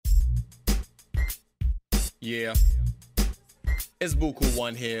Yeah, it's Buku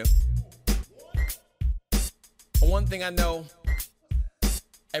One here. One thing I know,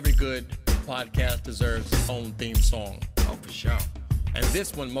 every good podcast deserves its own theme song. Oh, for sure. And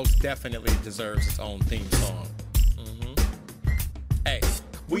this one most definitely deserves its own theme song. Hey,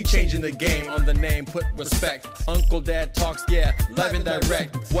 we changing the game on the name, put respect. Uncle Dad talks, yeah, live and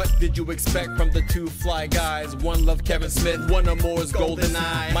direct. What did you expect from the two fly guys? One love Kevin Smith, one or more is Golden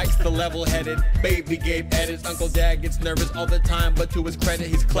Eye. Mike's the level-headed, baby gave edits. Uncle Dad gets nervous all the time, but to his credit,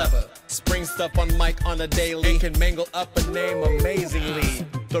 he's clever. Spring stuff on Mike on a daily, can mangle up a name amazingly.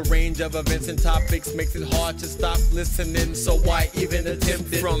 The range of events and topics makes it hard to stop listening, so why even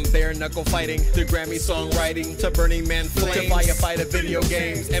attempt it? From bare knuckle fighting to Grammy songwriting to Burning Man flames to firefighter video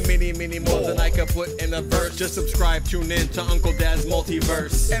games and many, many more than I could put in a verse. Just subscribe, tune in to Uncle Dad's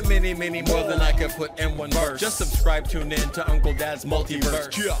multiverse, and many, many more than I could put in one verse. Just subscribe, tune in to Uncle Dad's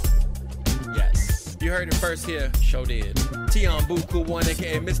multiverse. Yes, you heard it first here. Show did. Tion Buku One,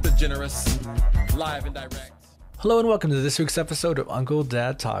 aka Mr. Generous, live and direct. Hello and welcome to this week's episode of Uncle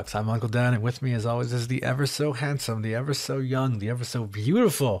Dad Talks. I'm Uncle Dad, and with me as always is the ever so handsome, the ever so young, the ever so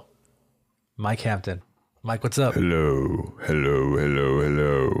beautiful Mike Hampton. Mike, what's up? Hello.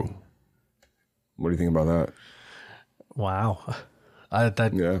 What do you think about that? Wow.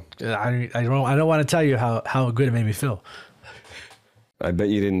 Yeah. I don't want to tell you how good it made me feel. I bet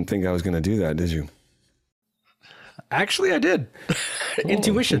you didn't think I was going to do that, did you? Actually, I did.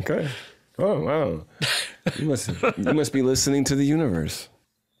 Intuition. Okay. Oh, wow. You must be listening to the universe.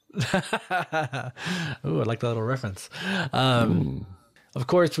 Ooh, I like that little reference. Of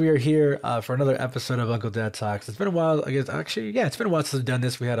course, we are here for another episode of Uncle Dad Talks. It's been a while, I guess. Actually, yeah, it's been a while since we've done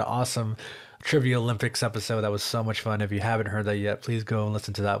this. We had an awesome Trivia Olympics episode that was so much fun. If you haven't heard that yet, please go and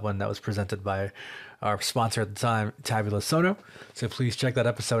listen to that one. That was presented by our sponsor at the time, Tabula Sono. So please check that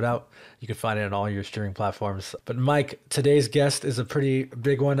episode out. You can find it on all your streaming platforms. But Mike, today's guest is a pretty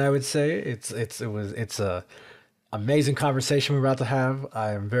big one, I would say. It's a amazing conversation we're about to have.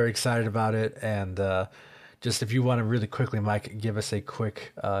 I am very excited about it. And just if you want to really quickly, Mike, give us a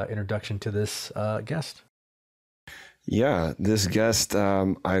quick introduction to this guest. Yeah, this guest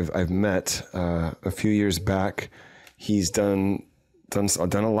I've met a few years back. He's done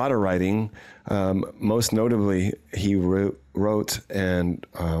a lot of writing. Most notably, he wrote and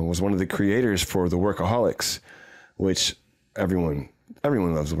was one of the creators for the Workaholics, which everyone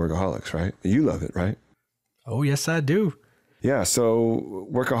loves the Workaholics, right? You love it, right? Oh, yes, I do. Yeah. So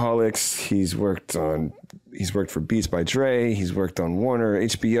Workaholics, he's worked for Beats by Dre. He's worked on Warner,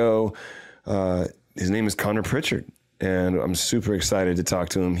 HBO. His name is Connor Pritchard, and I'm super excited to talk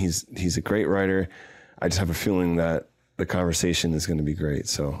to him. He's a great writer. I just have a feeling that the conversation is going to be great.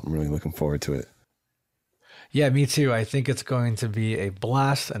 So I'm really looking forward to it. Yeah, me too. I think it's going to be a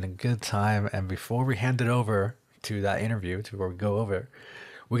blast and a good time. And before we hand it over to that interview, to where we go over,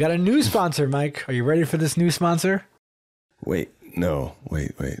 we got a new sponsor, Mike. Are you ready for this new sponsor? Wait.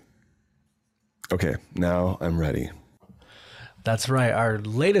 Okay, now I'm ready. That's right. Our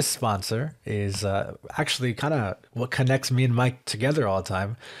latest sponsor is actually kind of what connects me and Mike together all the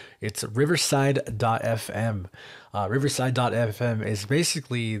time. It's Riverside.fm. Riverside.fm is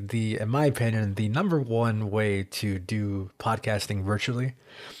basically in my opinion, the number one way to do podcasting virtually.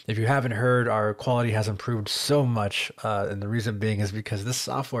 If you haven't heard, our quality has improved so much. And the reason being is because this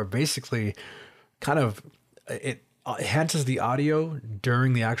software basically it enhances the audio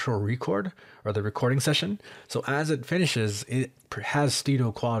during the actual record or the recording session. So as it finishes, it has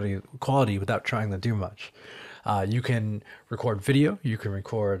studio quality without trying to do much. You can record video, you can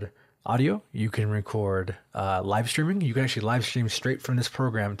record audio, you can record live streaming. You can actually live stream straight from this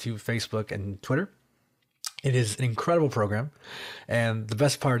program to Facebook and Twitter. It is an incredible program. And the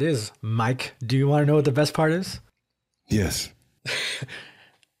best part is, Mike, do you want to know what the best part is? Yes.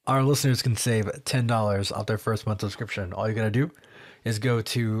 Our listeners can save $10 off their first month subscription. All you got to do is go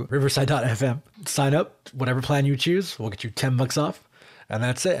to Riverside.fm, sign up, whatever plan you choose, we'll get you $10 off, and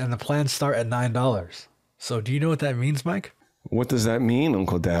that's it. And the plans start at $9. So do you know what that means, Mike? What does that mean,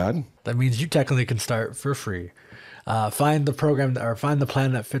 Uncle Dad? That means you technically can start for free. Find the program or find the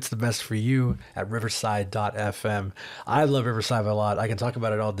plan that fits the best for you at Riverside.fm. I love Riverside a lot. I can talk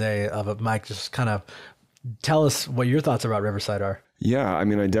about it all day, but Mike, just kind of tell us what your thoughts about Riverside are. Yeah, I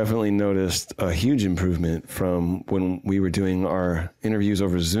mean, I definitely noticed a huge improvement from when we were doing our interviews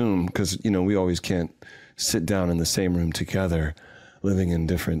over Zoom, because, we always can't sit down in the same room together, living in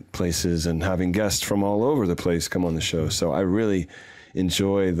different places and having guests from all over the place come on the show. So I really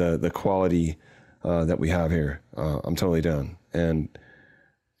enjoy the quality that we have here. I'm totally down. And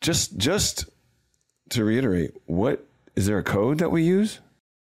just to reiterate, is there a code that we use?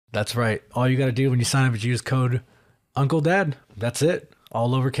 That's right. All you got to do when you sign up is use code UncleDad. That's it. All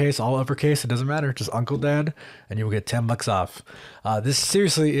lowercase, all uppercase. It doesn't matter. Just UncleDad, and you will get $10 off. This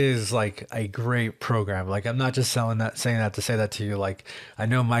seriously is like a great program. Like, I'm not just saying that to say that to you. Like, I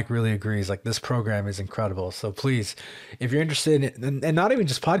know Mike really agrees. Like, this program is incredible. So please, if you're interested in, and not even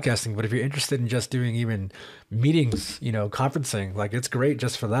just podcasting, but if you're interested in just doing even meetings, conferencing, like, it's great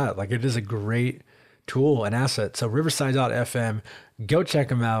just for that. Like, it is a great tool and asset. So riverside.fm, go check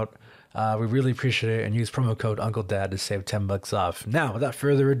them out. We really appreciate it, and use promo code UncleDad to save $10 off. Now, without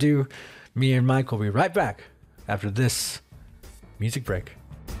further ado, me and Mike will be right back after this music break.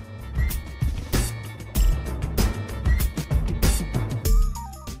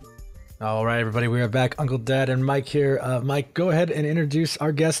 All right, everybody, we are back. Uncle Dad and Mike here. Mike, go ahead and introduce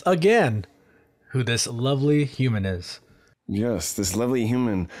our guest again, who this lovely human is. Yes, this lovely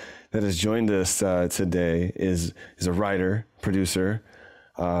human that has joined us today is a writer, producer.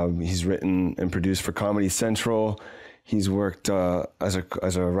 He's written and produced for Comedy Central. He's worked as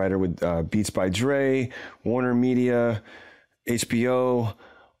a writer with Beats by Dre, Warner Media, HBO,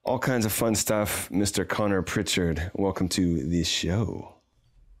 all kinds of fun stuff. Mr. Connor Pritchard, welcome to the show.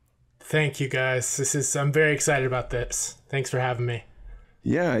 Thank you, guys. I'm very excited about this. Thanks for having me.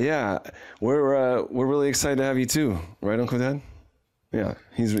 Yeah. We're really excited to have you too, right, Uncle Dad? Yeah,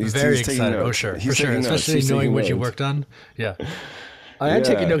 he's very excited. Notes. Oh, sure, for sure. Especially knowing what you worked on. Yeah. I am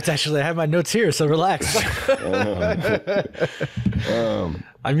taking notes, actually. I have my notes here, so relax.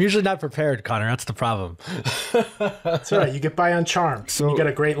 I'm usually not prepared, Connor. That's the problem. That's all right. You get by on charm. So you get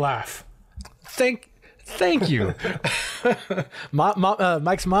a great laugh. Thank you.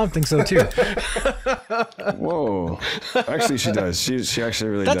 Mike's mom thinks so, too. Whoa. Actually, she does. She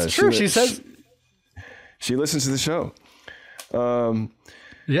actually really does. That's true. She says... She listens to the show.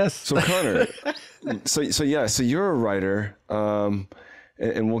 Yes. So, Connor... So you're a writer,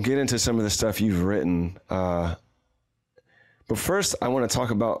 and we'll get into some of the stuff you've written. But first, I want to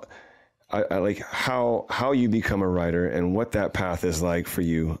talk about like how you become a writer and what that path is like for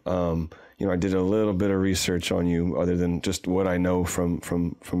you. I did a little bit of research on you, other than just what I know from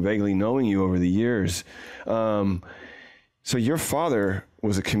vaguely knowing you over the years. So your father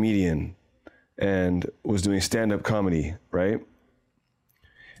was a comedian and was doing stand-up comedy, right?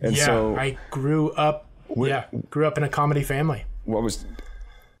 And so I grew up in a comedy family.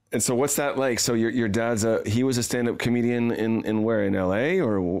 So what's that like? So your dad's he was a stand-up comedian in where, in LA,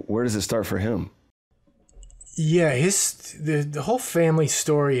 or where does it start for him? Yeah, the whole family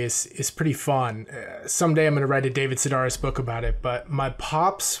story is pretty fun. Someday I'm going to write a David Sedaris book about it, but my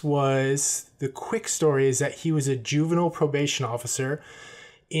pops the quick story is that he was a juvenile probation officer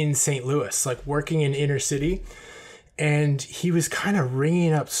in St. Louis, like working in inner city. And he was kind of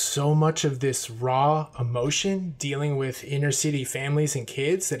ringing up so much of this raw emotion dealing with inner city families and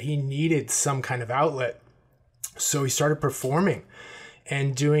kids that he needed some kind of outlet. So he started performing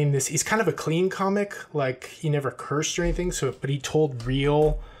and doing this. He's kind of a clean comic, like he never cursed or anything. But he told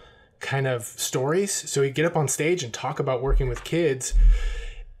real kind of stories. So he'd get up on stage and talk about working with kids.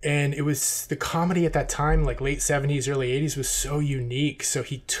 And it was the comedy at that time, like late 70s, early 80s, was so unique. So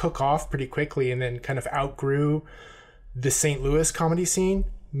he took off pretty quickly and then kind of outgrew the St. Louis comedy scene,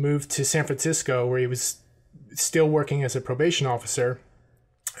 moved to San Francisco, where he was still working as a probation officer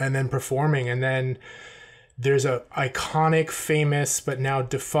and then performing. And then there's a iconic, famous, but now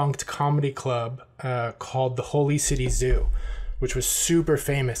defunct comedy club called the Holy City Zoo, which was super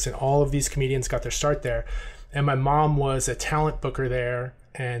famous. And all of these comedians got their start there. And my mom was a talent booker there,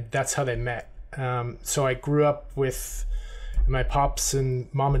 and that's how they met. So I grew up with... My pops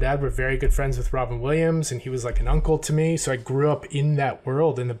and mom and dad were very good friends with Robin Williams, and he was like an uncle to me. So I grew up in that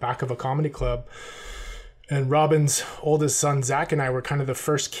world in the back of a comedy club. And Robin's oldest son, Zach, and I were kind of the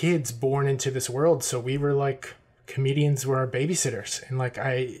first kids born into this world. So we were like, comedians were our babysitters. And like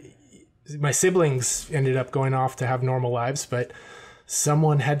my siblings ended up going off to have normal lives, but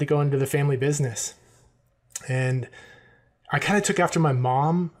someone had to go into the family business. And I kind of took after my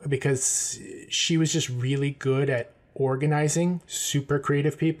mom because she was just really good at organizing super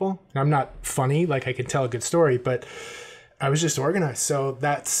creative people. And I'm not funny, like I can tell a good story, but I was just organized. So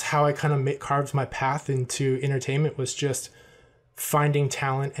that's how I kind of carved my path into entertainment, was just finding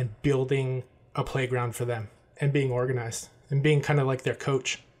talent and building a playground for them and being organized and being kind of like their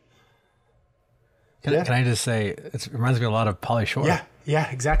coach. Can I just say, it reminds me a lot of Pauly Shore. Yeah,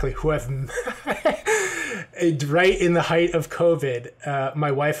 exactly. Who I've right in the height of COVID,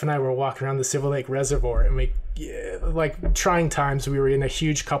 my wife and I were walking around the Silver Lake Reservoir, and like trying times, we were in a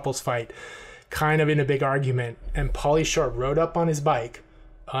huge couples fight, kind of in a big argument, and Pauly Shore rode up on his bike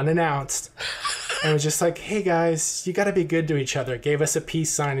unannounced and was just like, hey guys, you got to be good to each other. Gave us a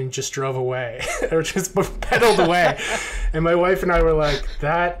peace sign and just drove away or just pedaled away. And my wife and I were like,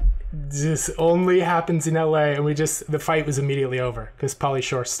 that just only happens in LA. And the fight was immediately over because Pauly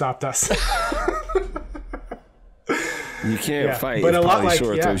Shore stopped us. You can't fight if Pauly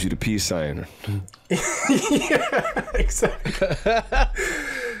Shore throws you the peace sign. Yeah, exactly.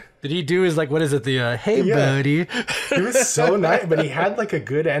 Did he do his, like, what is it? The, hey, buddy. He was so nice, but he had, like, a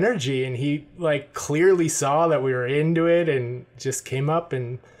good energy, and he, like, clearly saw that we were into it and just came up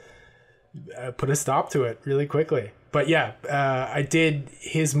and put a stop to it really quickly. But, yeah,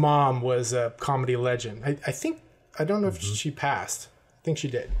 his mom was a comedy legend. I don't know if she passed. I think she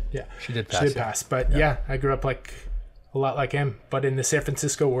did. Yeah. She did pass. But, yeah, I grew up, like, a lot like him, but in the San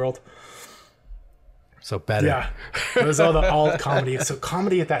Francisco world. So better. Yeah. It was all the alt comedy. So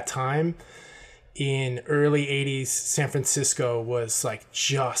comedy at that time in early 80s San Francisco was like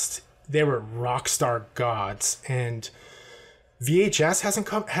they were rock star gods, and VHS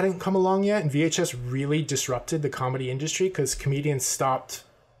hadn't come along yet, and VHS really disrupted the comedy industry because comedians stopped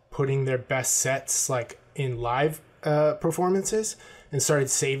putting their best sets like in live performances and started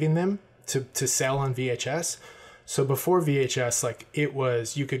saving them to sell on VHS. So before VHS, like it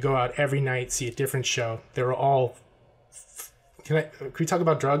was, you could go out every night, see a different show. They were all, can we talk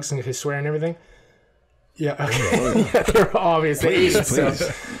about drugs and I swear and everything? Yeah. Okay. Yeah, they were obviously. Please.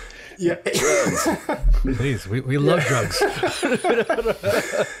 So, yeah. Please. We love drugs.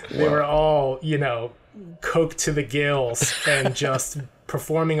 They were all, coked to the gills and just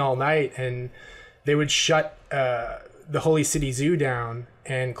performing all night. And they would shut the Holy City Zoo down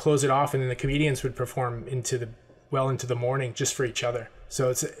and close it off. And then the comedians would perform into the morning just for each other. So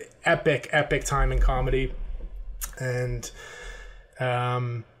it's an epic time in comedy. And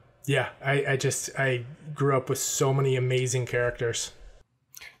I grew up with so many amazing characters.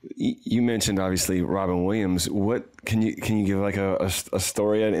 You mentioned obviously Robin Williams. What can you give like a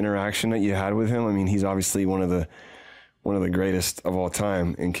story, an interaction that you had with him? I mean, he's obviously one of the greatest of all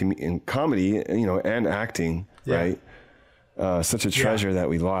time in comedy, and acting, right? Such a treasure that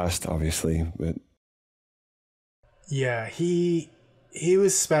we lost, obviously, but. Yeah, he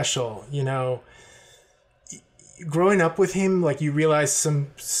was special, growing up with him, like you realize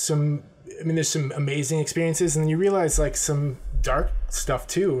there's some amazing experiences, and then you realize like some dark stuff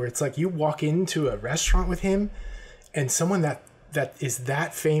too, where it's like you walk into a restaurant with him and someone that is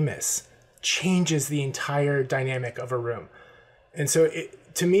that famous changes the entire dynamic of a room. And so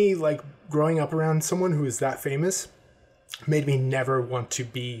to me, like growing up around someone who is that famous made me never want to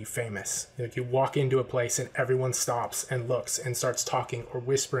be famous. Like you walk into a place and everyone stops and looks and starts talking or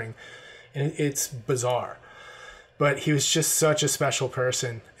whispering, and it's bizarre. But he was just such a special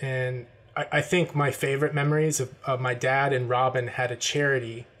person. And I think my favorite memories of my dad and Robin had a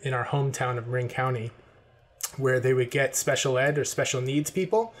charity in our hometown of Marin County where they would get special ed or special needs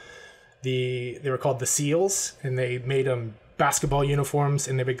people. They were called the SEALs, and they made them basketball uniforms,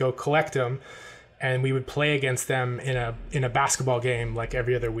 and they would go collect them. And we would play against them in a basketball game like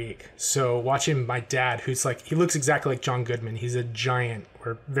every other week. So watching my dad, who's like, he looks exactly like John Goodman. He's a giant.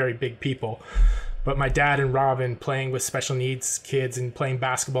 We're very big people. But my dad and Robin playing with special needs kids and playing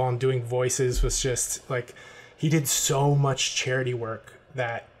basketball and doing voices was just like, he did so much charity work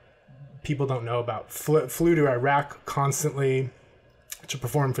that people don't know about. Flew to Iraq constantly to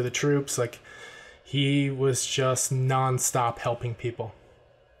perform for the troops. Like he was just nonstop helping people.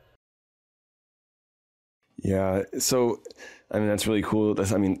 Yeah. So, I mean, that's really cool.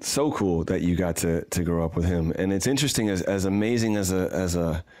 So cool that you got to grow up with him. And it's interesting, as amazing as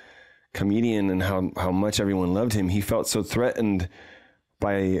a comedian and how much everyone loved him, he felt so threatened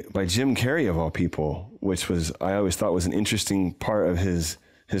by Jim Carrey of all people, which I always thought was an interesting part of his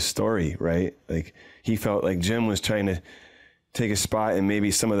story, right? Like he felt like Jim was trying to take a spot, and maybe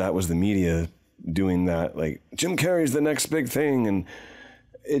some of that was the media doing that. Like Jim Carrey's the next big thing. And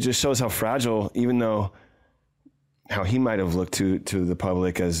it just shows how fragile, even though how he might have looked to the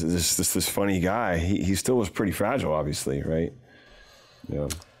public as this funny guy, he still was pretty fragile, obviously, right? Yeah.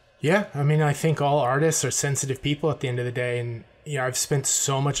 Yeah, I mean, I think all artists are sensitive people at the end of the day, and I've spent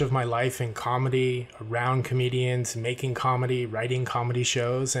so much of my life in comedy, around comedians, making comedy, writing comedy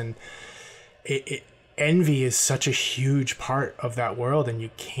shows, and envy is such a huge part of that world, and you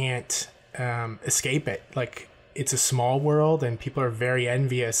can't escape it. Like, it's a small world, and people are very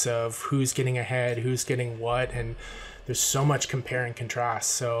envious of who's getting ahead, who's getting what, and there's so much compare and contrast.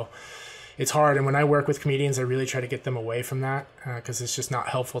 So it's hard. And when I work with comedians, I really try to get them away from that because it's just not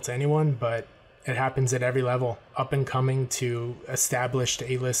helpful to anyone. But it happens at every level, up and coming to established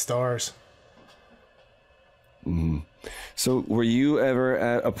A-list stars. Mm-hmm. So were you ever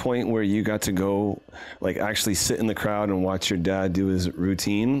at a point where you got to go, like, actually sit in the crowd and watch your dad do his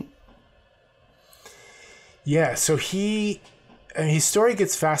routine? Yeah, so his story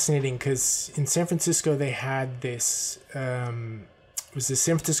gets fascinating because in San Francisco they had this, it was the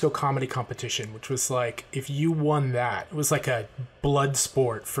San Francisco comedy competition, which was like, if you won that, it was like a blood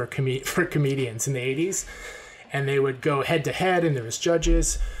sport for comedians in the 80s. And they would go head to head and there was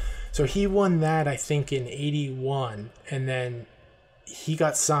judges. So he won that, I think, in 81. And then he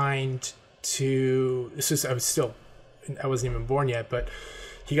got signed to, I wasn't even born yet, but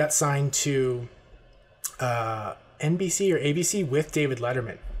he got signed to NBC or ABC with David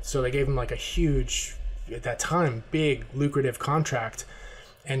Letterman. So they gave him like a huge, at that time, big, lucrative contract.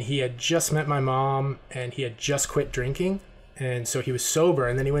 And he had just met my mom and he had just quit drinking. And so he was sober.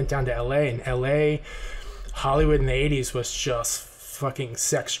 And then he went down to LA. And LA, Hollywood in the 80s was just fucking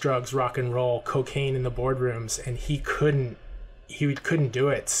sex, drugs, rock and roll, cocaine in the boardrooms. And he couldn't do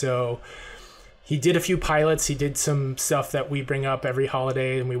it. So he did a few pilots. He did some stuff that we bring up every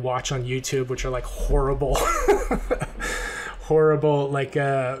holiday and we watch on YouTube, which are like horrible, like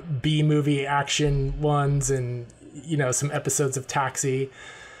B-movie action ones and, you know, some episodes of Taxi.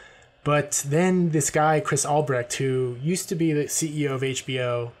 But then this guy, Chris Albrecht, who used to be the CEO of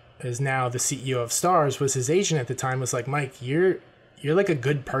HBO, is now the CEO of Starz, was his agent at the time, was like, Mike, you're like a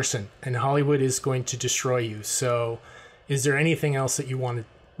good person and Hollywood is going to destroy you. So is there anything else that you would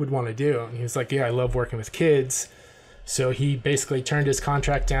want to do? And he was like, yeah, I love working with kids. So he basically turned his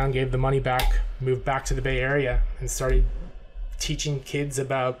contract down, gave the money back, moved back to the Bay Area and started teaching kids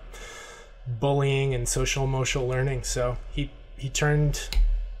about bullying and social emotional learning. So he turned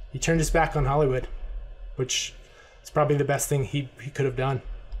his back on Hollywood, which is probably the best thing he could have done,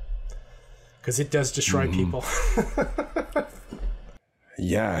 because it does destroy people.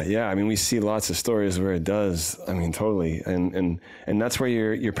 Yeah. I mean, we see lots of stories where it does. I mean, totally. And that's where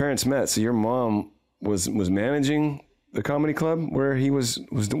your parents met. So your mom was managing the comedy club where he was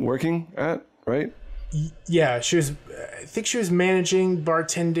working at, right? Yeah, I think she was managing,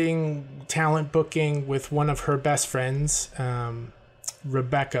 bartending, talent booking with one of her best friends,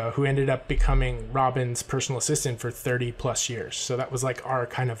 Rebecca, who ended up becoming Robin's personal assistant for 30 plus years. So that was like our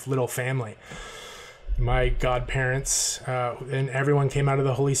kind of little family. My godparents and everyone came out of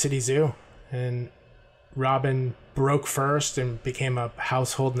the Holy City Zoo, and Robin broke first and became a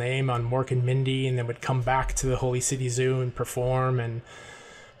household name on Mork and Mindy, and then would come back to the Holy City Zoo and perform.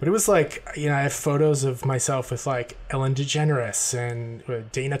 But it was like, you know, I have photos of myself with like Ellen DeGeneres,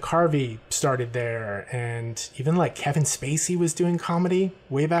 and Dana Carvey started there, and even like Kevin Spacey was doing comedy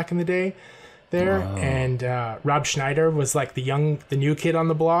way back in the day there. Wow. And Rob Schneider was like the new kid on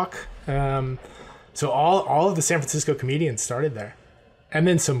the block. So all of the San Francisco comedians started there. And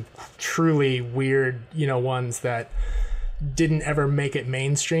then some truly weird, you know, ones that didn't ever make it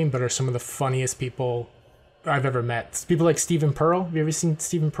mainstream, but are some of the funniest people I've ever met. People like Stephen Pearl. Have you ever seen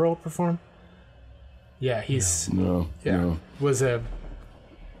Stephen Pearl perform? Yeah, he's no. was a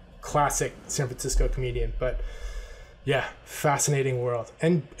classic San Francisco comedian. But yeah, fascinating world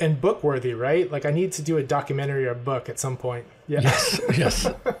and book worthy, right? Like I need to do a documentary or a book at some point. Yeah. Yes.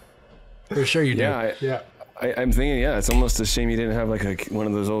 For sure you do. I'm thinking, it's almost a shame you didn't have like one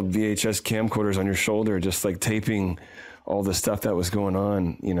of those old VHS camcorders on your shoulder, just like taping all the stuff that was going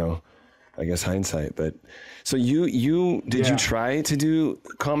on, you know, I guess hindsight. But so you try to do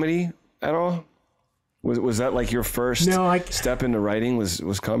comedy at all? Was that like your first step into writing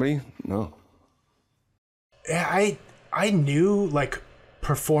was comedy? No. Yeah, I knew like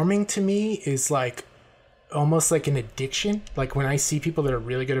performing to me is like almost like an addiction. Like when I see people that are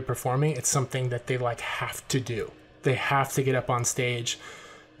really good at performing, it's something that they like have to do. They have to get up on stage.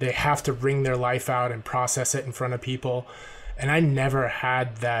 They have to bring their life out and process it in front of people. And I never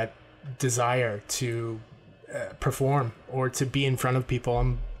had that desire to perform or to be in front of people.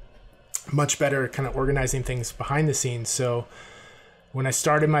 I'm much better at kind of organizing things behind the scenes. So when I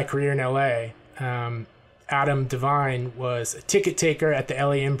started my career in LA, Adam Devine was a ticket taker at the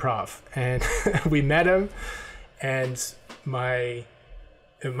LA Improv, and we met him, and my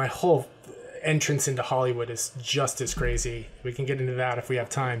whole entrance into Hollywood is just as crazy. We can get into that if we have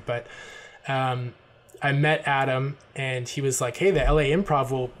time, but I met Adam, and he was like, hey, the LA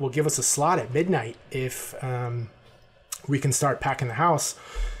Improv will give us a slot at midnight if we can start packing the house.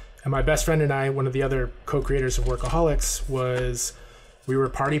 And my best friend and I, one of the other co-creators of Workaholics, we were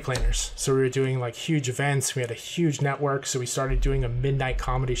party planners. So we were doing like huge events. We had a huge network. So we started doing a midnight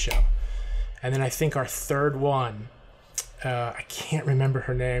comedy show. And then I think our third one, I can't remember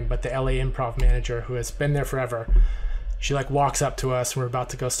her name, but the LA Improv manager who has been there forever, she like walks up to us and we're about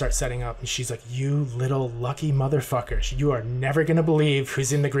to go start setting up, and she's like, "You little lucky motherfuckers, you are never gonna believe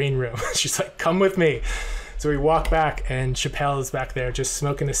who's in the green room." She's like, "Come with me." So we walk back, and Chappelle is back there just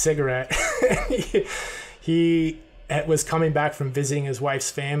smoking a cigarette. he was coming back from visiting his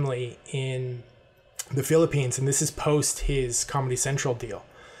wife's family in the Philippines, and this is post his Comedy Central deal.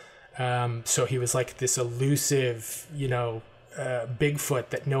 So he was like this elusive, Bigfoot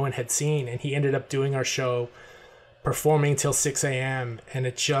that no one had seen, and he ended up doing our show, performing till 6 a.m. and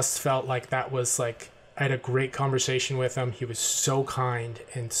it just felt like that was like, I had a great conversation with him. He was so kind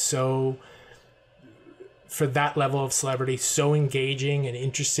and so, for that level of celebrity, so engaging and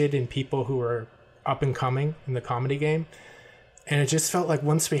interested in people who are up and coming in the comedy game. And it just felt like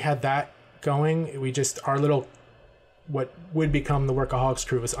once we had that going, our little, what would become the Workaholics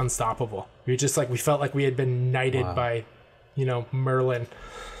crew was unstoppable. We felt like we had been knighted by, Merlin,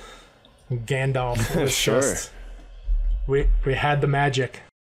 Gandalf. It was Sure. just, we had the magic.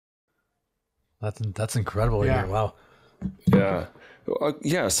 That's incredible. Yeah. Wow.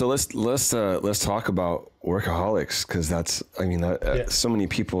 Yeah. So let's talk about Workaholics, because so many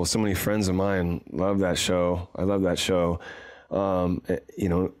people, so many friends of mine love that show. I love that show.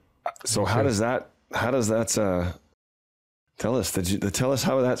 So how does that tell us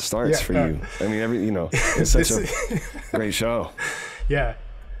how that starts for you? I mean, it's such a great show. Yeah.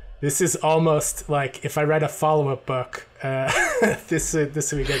 This is almost like if I write a follow-up book, this would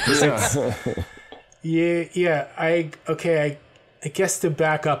be good. I guess to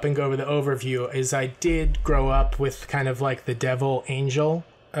back up and go over the overview is I did grow up with kind of like the devil angel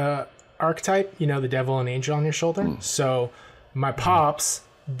archetype, the devil and angel on your shoulder. So my pops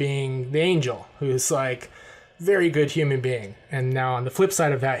being the angel, who's like very good human being. And now on the flip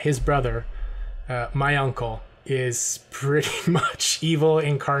side of that, his brother, my uncle, is pretty much evil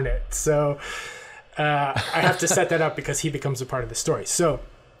incarnate. So I have to set that up because he becomes a part of the story. So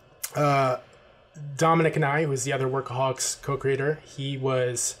Dominic and I, who was the other Workaholics co-creator, he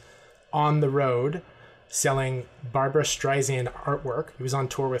was on the road selling Barbara Streisand artwork. He was on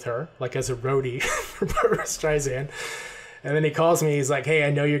tour with her, like as a roadie for Barbara Streisand. And then he calls me, he's like, "Hey,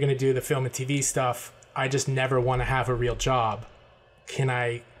 I know you're going to do the film and TV stuff. I just never want to have a real job. Can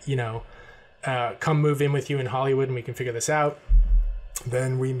I, come move in with you in Hollywood and we can figure this out?"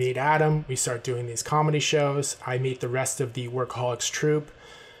 Then we meet Adam. We start doing these comedy shows. I meet the rest of the Workaholics troupe.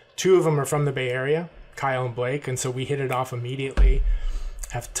 2 of them are from the Bay Area, Kyle and Blake. And so we hit it off immediately,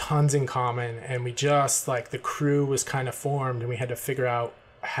 have tons in common. And we just the crew was kind of formed and we had to figure out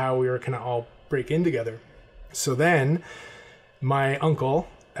how we were going to all break in together. So then my uncle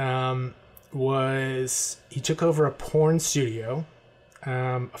he took over a porn studio,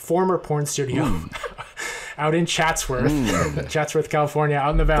 a former porn studio out in Chatsworth, California,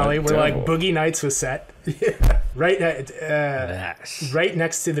 out in the valley, where Boogie Nights was set. Right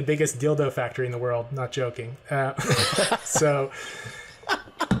next to the biggest dildo factory in the world. Not joking. So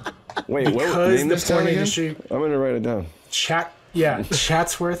wait, what name this town again? I'm gonna write it down.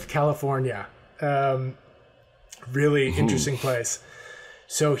 Chatsworth, California. Really interesting place.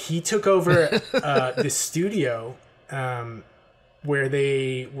 So he took over this studio where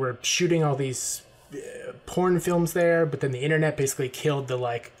they were shooting all these porn films there, but then the internet basically killed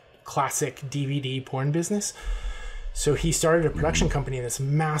the classic DVD porn business. So he started a production company in this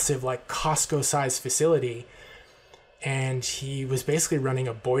massive Costco-sized facility, and he was basically running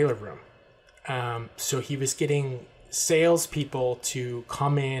a boiler room. So he was getting salespeople to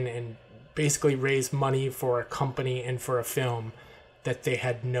come in and basically raise money for a company and for a film that they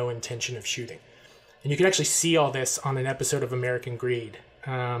had no intention of shooting. And you can actually see all this on an episode of American Greed.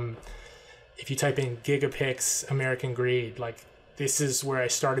 If you type in Gigapix American Greed, this is where I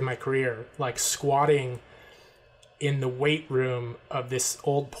started my career, squatting in the weight room of this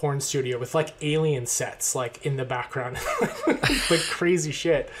old porn studio with alien sets in the background, crazy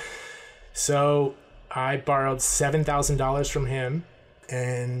shit. So I borrowed $7,000 from him,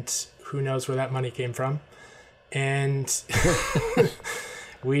 and who knows where that money came from. And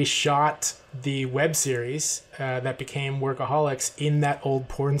we shot the web series that became Workaholics in that old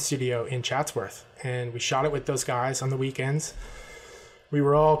porn studio in Chatsworth. And we shot it with those guys on the weekends. We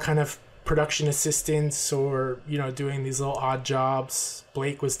were all kind of production assistants or, doing these little odd jobs.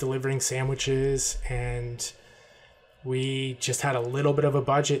 Blake was delivering sandwiches, and we just had a little bit of a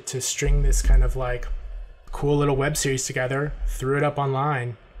budget to string this kind of cool little web series together, threw it up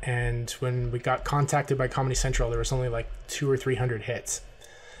online. And when we got contacted by Comedy Central, there was only 200 or 300 hits.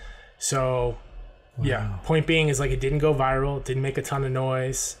 So, yeah, point being is it didn't go viral, it didn't make a ton of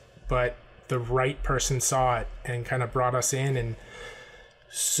noise, but the right person saw it and kind of brought us in and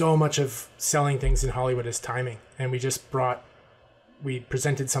so much of selling things in Hollywood is timing. And we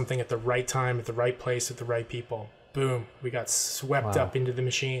presented something at the right time, at the right place, with the right people. Boom. We got swept up into the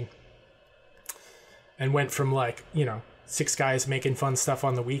machine and went from 6 guys making fun stuff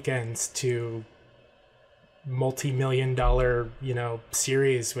on the weekends to multi-million-dollar,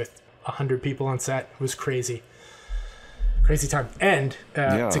 series with 100 people on set. It was crazy time. And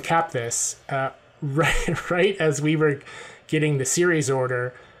to cap this, right as we were getting the series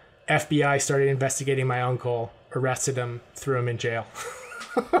order, FBI started investigating my uncle, arrested him, threw him in jail.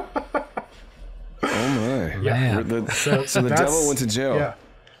 Oh my! Yeah. So the devil went to jail. Yeah.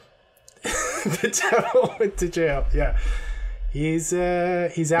 The devil went to jail. Yeah. He's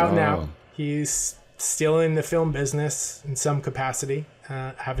out now. He's still in the film business in some capacity.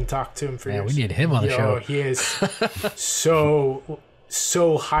 Haven't talked to him for years. We need him on the show. He is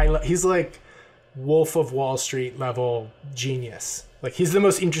so high. He's like Wolf of Wall Street level genius. Like, he's the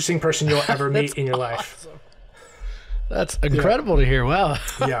most interesting person you'll ever meet in your life. That's incredible to hear. Wow.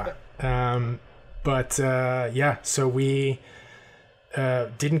 Yeah. So we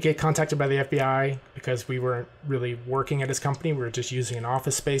didn't get contacted by the FBI because we weren't really working at his company. We were just using an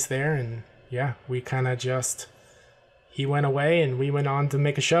office space there. And we kind of he went away and we went on to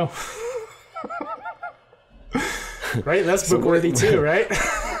make a show. Right? That's book worthy too, right?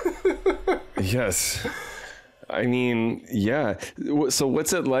 Yes. I mean, yeah. So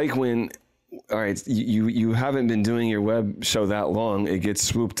what's it like when, all right, you haven't been doing your web show that long, it gets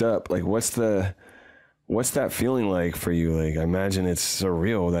swooped up. Like, what's that feeling like for you? Like, I imagine it's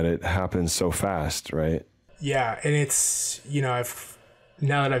surreal that it happens so fast, right? Yeah. And it's,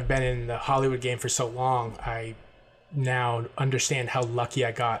 now that I've been in the Hollywood game for so long, I now understand how lucky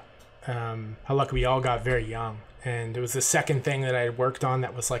I got, how lucky we all got very young. And it was the second thing that I had worked on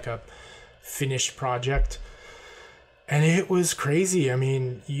that was like a finished project. And it was crazy. I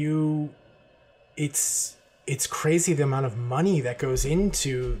mean, it's crazy the amount of money that goes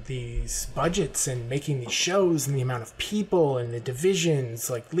into these budgets and making these shows, and the amount of people and the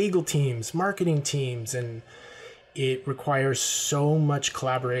divisions, like legal teams, marketing teams, and it requires so much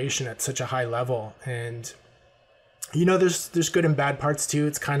collaboration at such a high level. And there's good and bad parts too.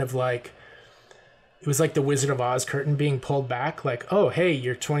 It's kind of like, it was like the Wizard of Oz curtain being pulled back. Like, oh, hey,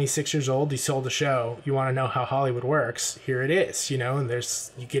 you're 26 years old. You sold a show. You want to know how Hollywood works? Here it is, and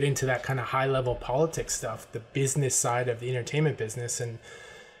you get into that kind of high level politics stuff, the business side of the entertainment business, and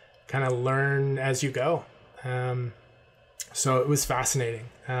kind of learn as you go. So it was fascinating.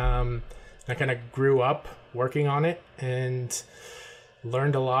 I kind of grew up working on it and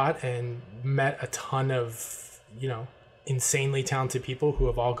learned a lot and met a ton of, insanely talented people who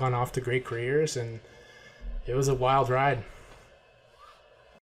have all gone off to great careers, and it was a wild ride.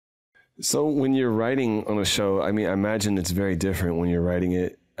 So when you're writing on a show, I mean, I imagine it's very different when you're writing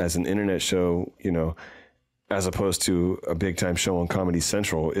it as an internet show, as opposed to a big time show on Comedy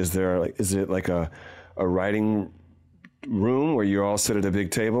Central. Is it like a writing room where you all sit at a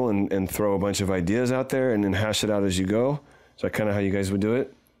big table and throw a bunch of ideas out there and then hash it out as you go? Is that kind of how you guys would do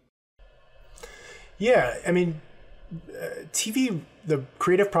it? Yeah, I mean, TV, the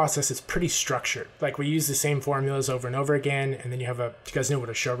creative process is pretty structured. Like, we use the same formulas over and over again, and then you guys know what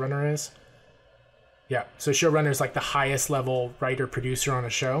a showrunner is? Yeah, so showrunner is like the highest level writer producer on a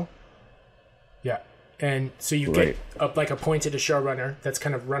show. Yeah, and so you get appointed a showrunner that's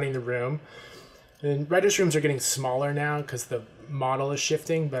kind of running the room. And writers' rooms are getting smaller now because the model is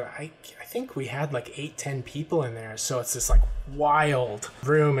shifting, but I think we had like 8-10 people in there, so it's this like wild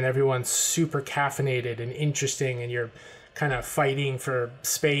room, and everyone's super caffeinated and interesting, and you're kind of fighting for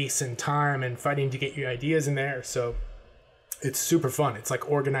space and time and fighting to get your ideas in there. So it's super fun. It's like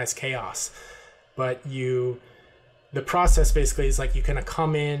organized chaos. But the process basically is like, you kind of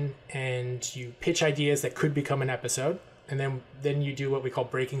come in and you pitch ideas that could become an episode, and then you do what we call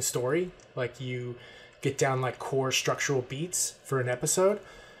breaking story. Like, you get down like core structural beats for an episode,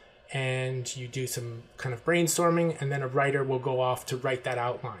 and you do some kind of brainstorming, and then a writer will go off to write that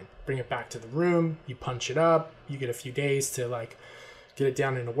outline, bring it back to the room, you punch it up, you get a few days to like get it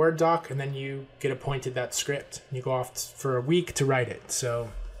down in a Word doc, and then you get appointed that script, and you go off for a week to write it.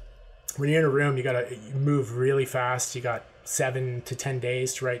 So when you're in a room, you move really fast. You got 7 to 10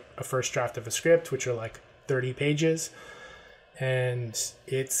 days to write a first draft of a script, which are like 30 pages. And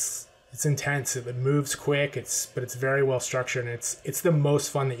it's intense. It moves quick. But it's very well structured, and it's the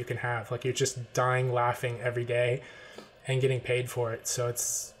most fun that you can have. Like, you're just dying laughing every day and getting paid for it. So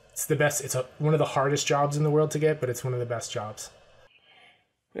it's the best. It's one of the hardest jobs in the world to get, but it's one of the best jobs.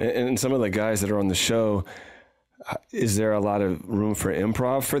 And some of the guys that are on the show, is there a lot of room for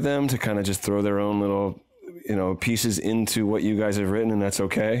improv for them to kind of just throw their own little, pieces into what you guys have written, and that's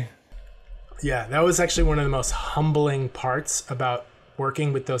okay? Yeah, that was actually one of the most humbling parts about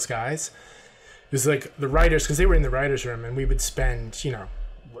working with those guys. It was like the writers, because they were in the writer's room, and we would spend,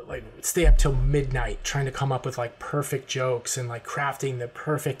 like stay up till midnight trying to come up with like perfect jokes and like crafting the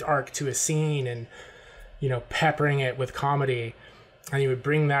perfect arc to a scene and, peppering it with comedy. And you would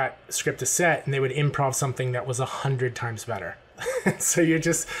bring that script to set and they would improv something that was 100 times better. So you're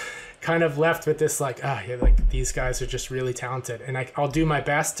just kind of left with this like, these guys are just really talented. And I'll do my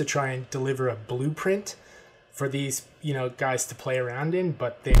best to try and deliver a blueprint for these, guys to play around in,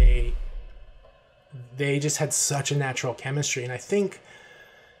 but they just had such a natural chemistry. And I think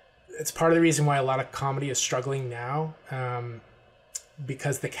it's part of the reason why a lot of comedy is struggling now,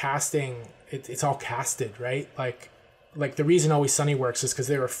 because the casting, it's all casted, right? Like the reason Always Sunny works is because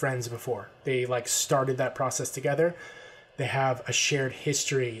they were friends before. They like started that process together. They have a shared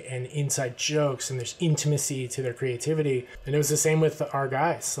history and inside jokes, and there's intimacy to their creativity. And it was the same with our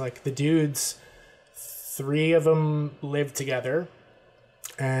guys. Like the dudes, 3 of them lived together,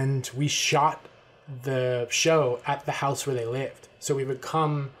 and we shot the show at the house where they lived. So the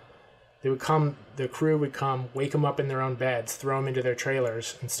crew would come, wake them up in their own beds, throw them into their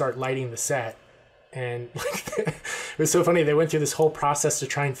trailers, and start lighting the set. And like, it was so funny. They went through this whole process to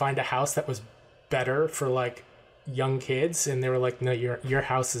try and find a house that was better for like young kids, and they were like, "No, your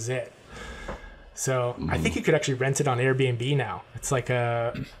house is it." So I think you could actually rent it on Airbnb now. It's like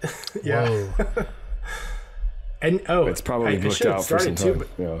a yeah. And it's probably booked out for some time.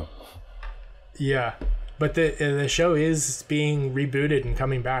 Yeah, but the show is being rebooted and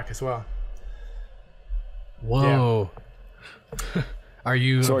coming back as well. Whoa. Yeah. Are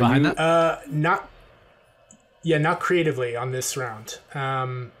you behind that? Not creatively on this round.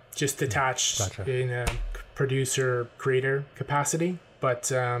 Just attached in a producer creator capacity.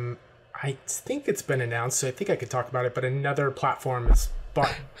 But I think it's been announced, so I think I could talk about it. But another platform is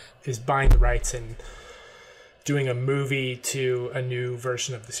buying the rights and doing a movie to a new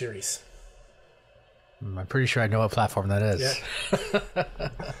version of the series. I'm pretty sure I know what platform that is. Yeah.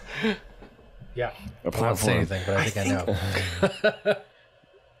 Yeah. A platform. I won't say anything, but I think I know.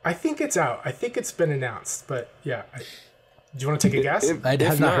 I think it's out. I think it's been announced, but yeah. Do you want to take a guess? I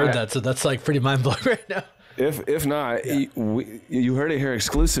have not heard that, so that's like pretty mind-blowing right now. If not, you heard it here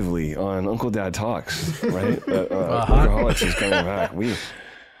exclusively on Uncle Dad Talks, right? Workaholics is coming back.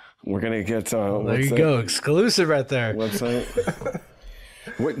 We're gonna get. There you go, exclusive right there. Website.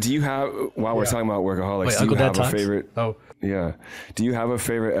 What do you have? While we're talking about Workaholics, wait, do Uncle you Dad have Talks? A favorite? Oh, yeah. Do you have a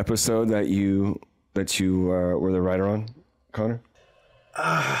favorite episode that you were the writer on, Connor?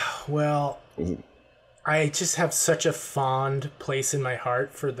 Well, I just have such a fond place in my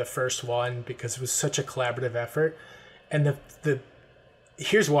heart for the first one because it was such a collaborative effort. And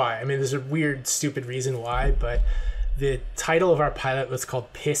here's why. I mean, there's a weird, stupid reason why, but the title of our pilot was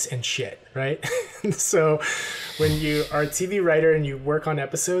called Piss and Shit, right? So when you are a TV writer and you work on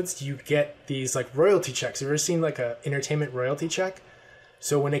episodes, you get these like royalty checks. Have you ever seen like a entertainment royalty check?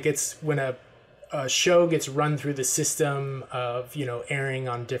 So when a show gets run through the system of, airing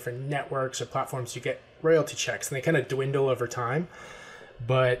on different networks or platforms, you get royalty checks, and they kind of dwindle over time.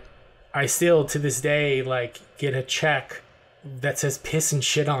 But I still, to this day, like get a check that says piss and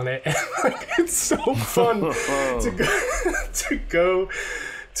shit on it. And like, it's so fun to go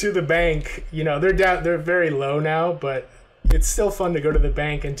to the bank. They're very low now, but it's still fun to go to the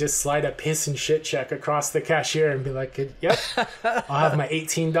bank and just slide a piss and shit check across the cashier and be like, yep, I'll have my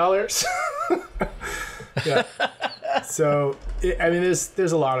 $18. Yeah. So,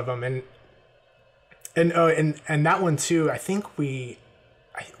 there's a lot of them. And that one too, I think we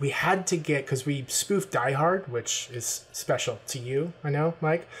had to get, because we spoofed Die Hard, which is special to you, I know,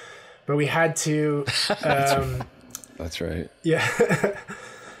 Mike, but we had to... That's right. Yeah.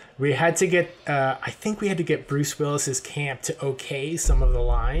 We had to get, I think we had to get Bruce Willis's camp to okay some of the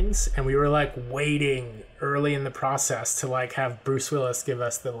lines. And we were like waiting early in the process to like have Bruce Willis give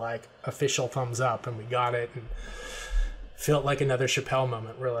us the like official thumbs up, and we got it and felt like another Chappelle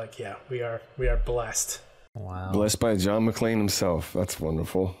moment. We're like, yeah, we are blessed. Wow. Blessed by John McClane himself. That's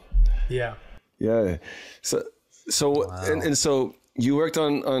wonderful. Yeah. Yeah. So wow. And so you worked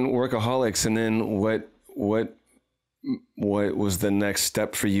on Workaholics, and then what was the next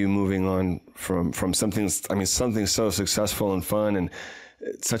step for you moving on from something so successful and fun and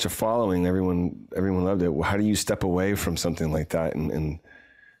such a following, everyone loved it. How do you step away from something like that and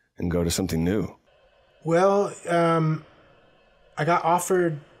go to something new? Well, I got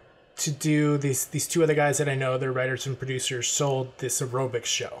offered to do these 2 other guys that I know, they're writers and producers, sold this aerobics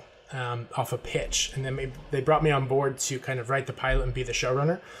show off a pitch. And then they brought me on board to kind of write the pilot and be the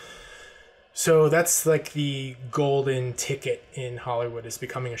showrunner. So that's like the golden ticket in Hollywood, is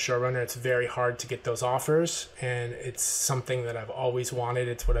becoming a showrunner. It's very hard to get those offers, and it's something that I've always wanted.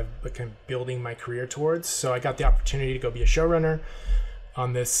 It's what I've been building my career towards. So I got the opportunity to go be a showrunner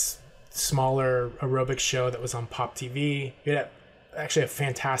on this smaller aerobics show that was on Pop TV. It had actually a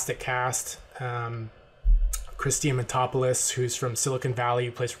fantastic cast. Christy Amatopoulos, who's from Silicon Valley,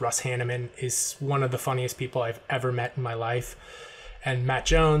 who plays Russ Hanneman, is one of the funniest people I've ever met in my life. And Matt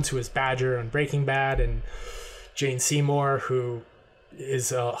Jones, who is Badger on Breaking Bad, and Jane Seymour, who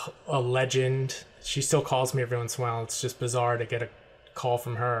is a legend. She still calls me every once in a while. It's just bizarre to get a call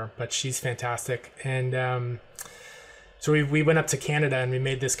from her, but she's fantastic. And so we went up to Canada and we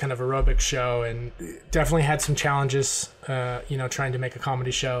made this kind of aerobic show, and definitely had some challenges, trying to make a comedy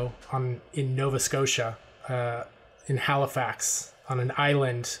show in Nova Scotia, in Halifax, on an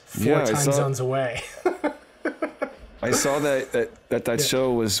island 4 time zones away. I saw that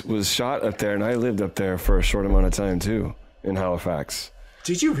show was shot up there, and I lived up there for a short amount of time too, in Halifax.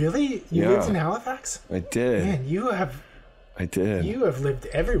 Did you really? You lived in Halifax? I did. Man, I did. You have lived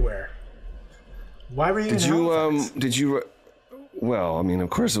everywhere. Why were you in Halifax? Well, I mean, of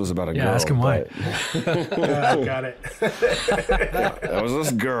course it was about a girl. Yeah, ask him why. Got it. That was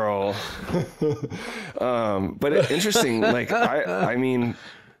this girl. But interesting, like, I mean,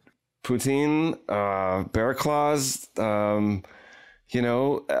 poutine, bear claws, I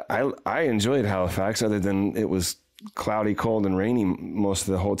enjoyed Halifax, other than it was cloudy, cold, and rainy most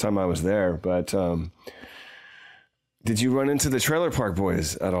of the whole time I was there. But did you run into the Trailer Park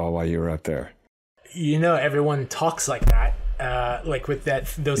Boys at all while you were up there? Everyone talks like that, like with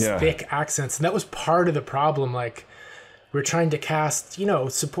those thick accents. And that was part of the problem. Like, we're trying to cast,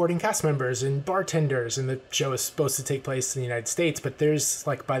 supporting cast members and bartenders, and the show is supposed to take place in the United States. But there's,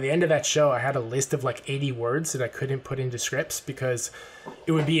 like, by the end of that show, I had a list of like 80 words that I couldn't put into scripts because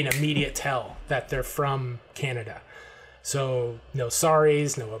it would be an immediate tell that they're from Canada. So no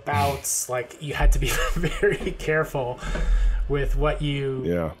sorries, no abouts. Like, you had to be very careful with what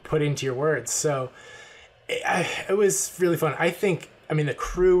you put into your words. So it was really fun. The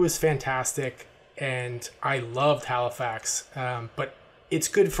crew was fantastic, and I loved Halifax. But it's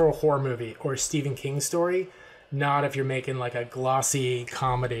good for a horror movie or a Stephen King story, not if you're making like a glossy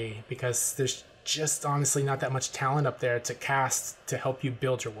comedy, because there's just honestly not that much talent up there to cast to help you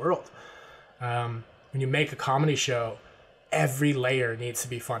build your world. When you make a comedy show, every layer needs to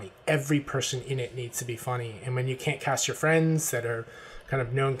be funny. Every person in it needs to be funny. And when you can't cast your friends that are kind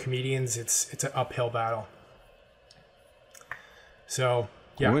of known comedians, it's an uphill battle. So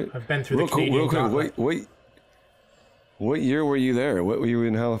I've been through the Canadian gauntlet. What year were you there? What year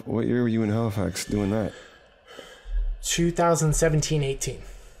were you in Halifax doing that? 2017-18.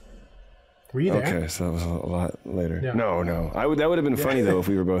 Were you there? Okay, so that was a lot later. Yeah. No. That would have been funny though if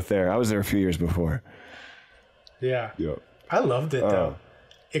we were both there. I was there a few years before. Yeah. Yeah. I loved it though.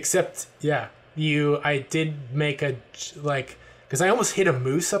 Except, I did make because I almost hit a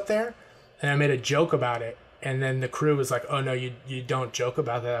moose up there, and I made a joke about it. And then the crew was like, "Oh no, you don't joke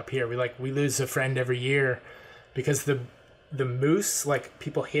about that up here. We lose a friend every year because the moose, like,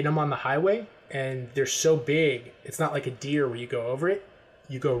 people hit them on the highway, and they're so big. It's not like a deer where you go over it.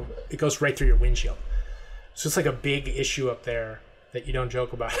 It goes right through your windshield. So it's like a big issue up there that you don't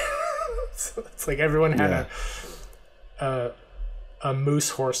joke about." So it's like everyone had a moose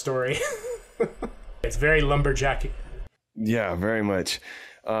horror story. It's very lumberjacky. Yeah, very much.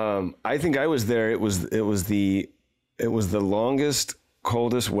 I think I was there. It was the longest,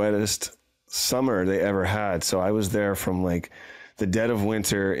 coldest, wettest summer they ever had. So I was there from like the dead of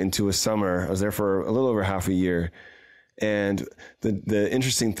winter into a summer. I was there for a little over half a year. And the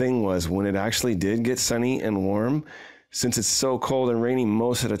interesting thing was, when it actually did get sunny and warm, since it's so cold and rainy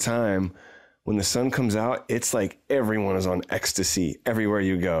most of the time, when the sun comes out, it's like everyone is on ecstasy everywhere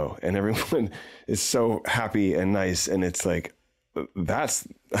you go, and everyone is so happy and nice. And it's like, I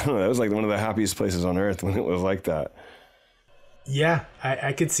don't know, that was like one of the happiest places on earth when it was like that. Yeah,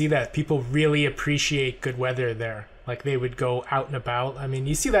 I could see that. People really appreciate good weather there. Like, they would go out and about. I mean,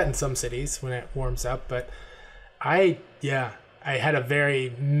 you see that in some cities when it warms up, but I had a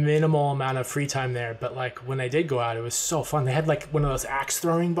very minimal amount of free time there. But like, when I did go out, it was so fun. They had like one of those axe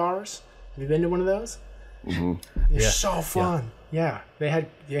throwing bars. Have you been to one of those? Mm-hmm. They're so fun. Yeah, they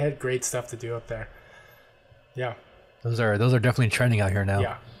had great stuff to do up there. Yeah. Those are definitely trending out here now.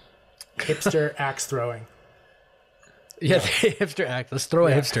 Yeah. Hipster axe throwing. Yeah, hipster axe. Let's throw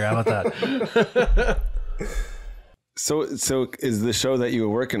a hipster. How about that? So is the show that you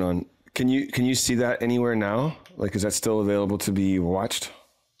were working on, can you see that anywhere now? Like, is that still available to be watched?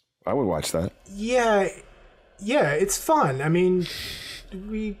 I would watch that. Yeah, it's fun. I mean,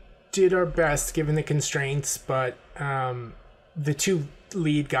 we did our best given the constraints, but the two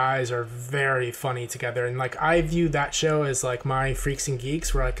lead guys are very funny together, and like I view that show as like my Freaks and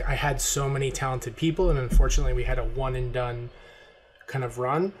Geeks, where like I had so many talented people, and unfortunately we had a one and done kind of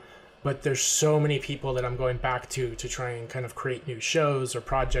run, but there's so many people that I'm going back to try and kind of create new shows or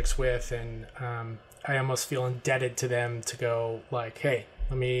projects with, and I almost feel indebted to them to go like, hey,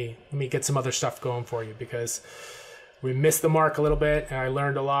 let me get some other stuff going for you, because we missed the mark a little bit and I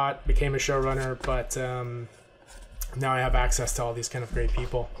learned a lot, became a showrunner, but now I have access to all these kind of great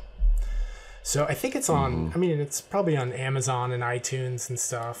people. So I think it's on, I mean, it's probably on Amazon and iTunes and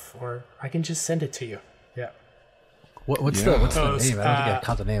stuff, or I can just send it to you. Yeah. What's the name? I don't think I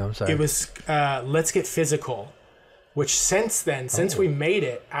caught the name. I'm sorry. It was Let's Get Physical, which since we made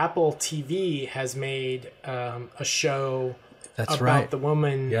it, Apple TV has made a show about the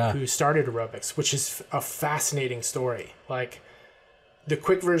woman who started aerobics, which is a fascinating story. Like, the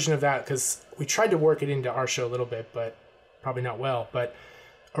quick version of that, because we tried to work it into our show a little bit, but probably not well. But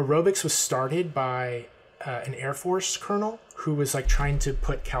aerobics was started by an Air Force colonel who was like trying to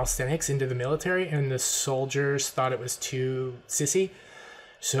put calisthenics into the military, and the soldiers thought it was too sissy.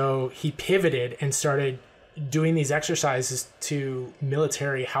 So he pivoted and started doing these exercises to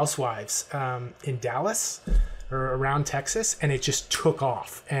military housewives in Dallas or around Texas, and it just took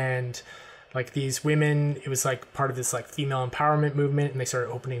off. And like these women, it was like part of this like female empowerment movement, and they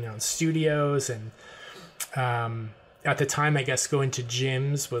started opening their own studios. And at the time, I guess going to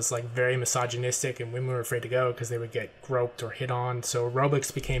gyms was like very misogynistic, and women were afraid to go because they would get groped or hit on. So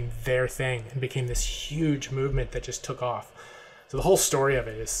aerobics became their thing and became this huge movement that just took off. So the whole story of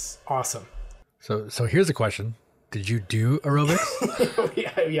it is awesome. So here's a question. Did you do aerobics?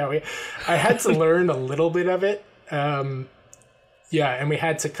 I had to learn a little bit of it. And we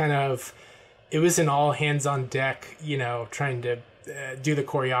had to kind of, it was an all hands on deck, trying to do the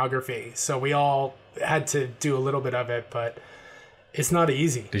choreography. So we all had to do a little bit of it, but it's not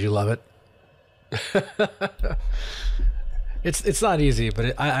easy. Did you love it? It's not easy,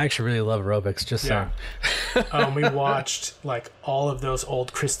 but I actually really love aerobics. Just saying. We watched like all of those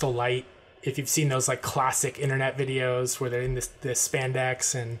old Crystal Light. If you've seen those like classic internet videos where they're in this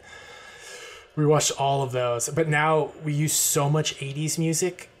spandex, and we watched all of those. But now we use so much 80s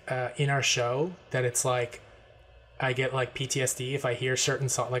music in our show that it's like I get like PTSD if I hear certain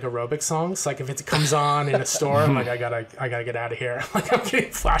like aerobic songs. Like if it comes on in a store, I'm like, I gotta get out of here. Like I'm getting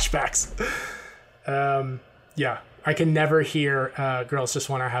flashbacks. I can never hear Girls Just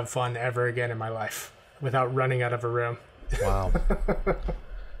Want to Have Fun ever again in my life without running out of a room. Wow.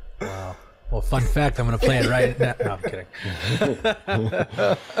 Wow. Well, fun fact, I'm going to play it right now. No, I'm kidding.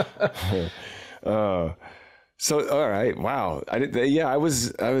 So, all right. Wow. I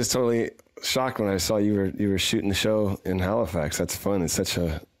was totally shocked when I saw you were shooting the show in Halifax. That's fun. It's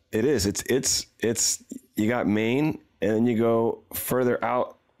you got Maine, and then you go further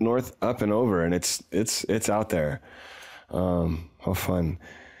out north, up and over, and it's out there. How fun.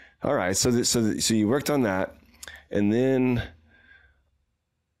 All right. So you worked on that, and then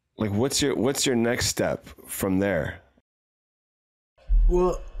like, what's your next step from there?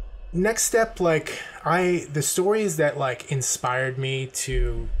 Well, next step, like the stories that like inspired me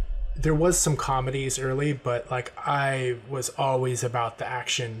to, there was some comedies early, but like I was always about the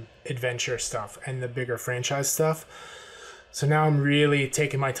action adventure stuff and the bigger franchise stuff. So now I'm really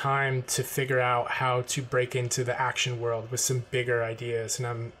taking my time to figure out how to break into the action world with some bigger ideas.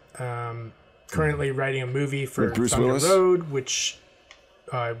 And I'm currently writing a movie for Bruce Thunder Willis? Road, which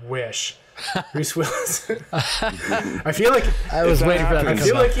I wish. Bruce Willis. I feel like I was waiting for that to come I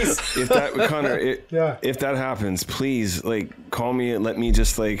feel up. like he's Connor, if that happens, please like call me and let me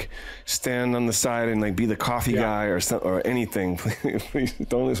just like stand on the side and like be the coffee guy or anything. Please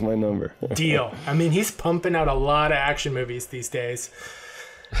don't lose my number. Deal. I mean, he's pumping out a lot of action movies these days.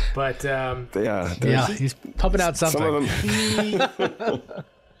 But he's pumping out something. Some of them.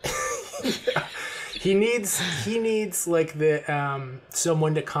 He needs like the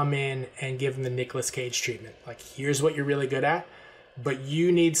someone to come in and give him the Nicolas Cage treatment. Like, here's what you're really good at, but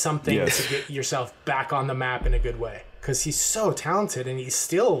you need something to get yourself back on the map in a good way. Because he's so talented and he's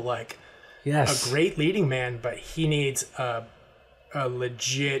still like a great leading man, but he needs a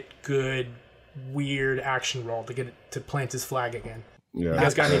legit good weird action role to plant his flag again. Yeah, you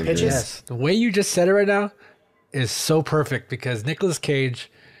guys got any pitches? Yes. The way you just said it right now is so perfect, because Nicolas Cage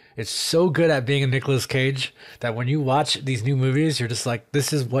is so good at being a Nicolas Cage that when you watch these new movies, you're just like,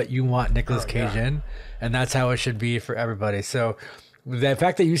 this is what you want Nicolas Cage in, and that's how it should be for everybody. So the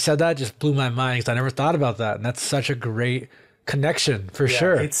fact that you said that just blew my mind, because I never thought about that, and that's such a great connection for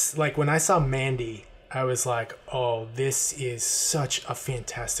sure. It's like when I saw Mandy, I was like, oh, this is such a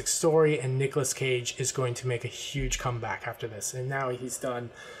fantastic story, and Nicolas Cage is going to make a huge comeback after this. And now he's done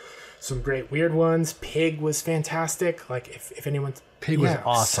some great weird ones. Pig was fantastic. Like, if anyone's... Pig was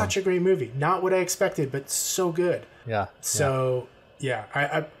awesome. Such a great movie. Not what I expected, but so good. Yeah. So,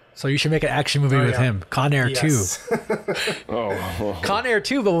 So you should make an action movie with him. Con Air 2. Con Air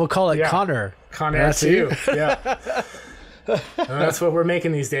 2, but we'll call it Connor. Con Air 2, yeah. That's what we're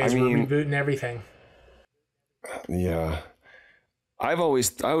making these days. We're rebooting everything. Yeah. I always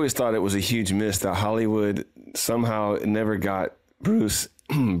thought it was a huge miss that Hollywood somehow never got Bruce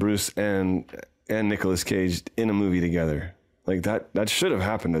and Nicolas Cage in a movie together. Like that should have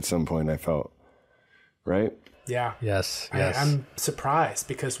happened at some point, I felt. Right? Yeah. Yes. I'm surprised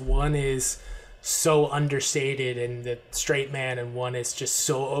because one is so understated and the straight man, and one is just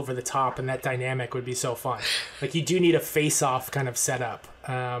so over the top, and that dynamic would be so fun. Like, you do need a face-off kind of setup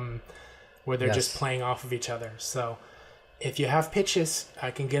where they're just playing off of each other. So if you have pitches,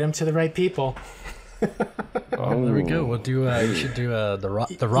 I can get them to the right people. Oh, there we go. We'll do. You should do the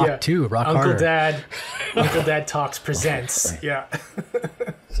Rock 2. Rock Uncle Harder. Uncle Dad Talks presents. Yeah.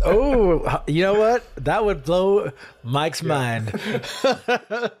 Oh, you know what? That would blow Mike's mind.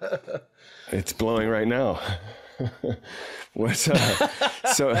 It's blowing right now.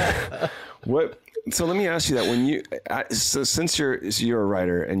 So let me ask you that when you since you're a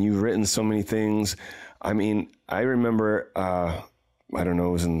writer and you've written so many things. I mean, I remember I don't know,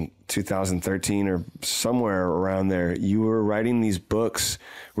 it was in 2013 or somewhere around there, you were writing these books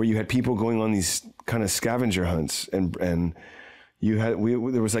where you had people going on these kind of scavenger hunts, and you had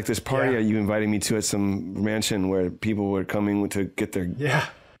there was like this party that you invited me to at some mansion where people were coming to get their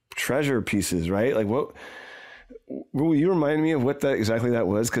treasure pieces, right? Like, what will you remind me of what that exactly that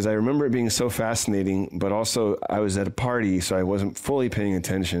was? Because I remember it being so fascinating, but also I was at a party, so I wasn't fully paying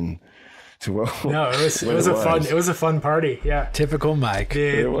attention. No, it was a fun party. Yeah, typical Mike.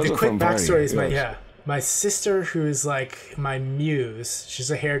 The quick backstory is my sister, who's like my muse. She's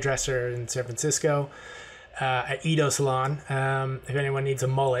a hairdresser in San Francisco at Edo Salon. If anyone needs a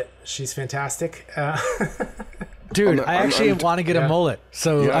mullet, she's fantastic. Dude, I actually want to get a mullet.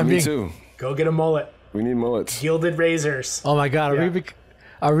 So me too. Go get a mullet. We need mullets. Gilded razors. Oh my God,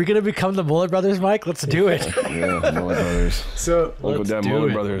 are we gonna become the Mullet Brothers, Mike? Let's do it. Yeah, Mullet Brothers. So UncleDad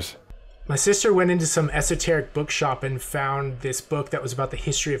Mullet Brothers. My sister went into some esoteric bookshop and found this book that was about the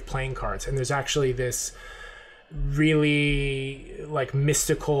history of playing cards. And there's actually this really like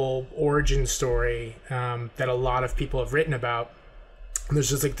mystical origin story that a lot of people have written about. And there's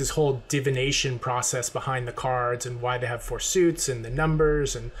just like this whole divination process behind the cards and why they have 4 suits and the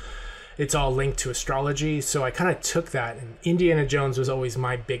numbers, and it's all linked to astrology. So I kind of took that, and Indiana Jones was always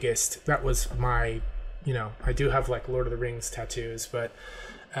my biggest. That was my, I do have like Lord of the Rings tattoos, but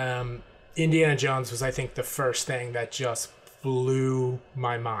Indiana Jones was, I think, the first thing that just blew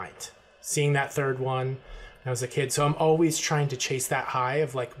my mind. Seeing that third one when I was a kid. So I'm always trying to chase that high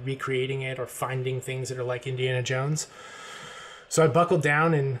of like recreating it or finding things that are like Indiana Jones. So I buckled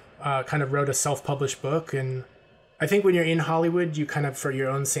down and kind of wrote a self-published book. And I think when you're in Hollywood, you kind of, for your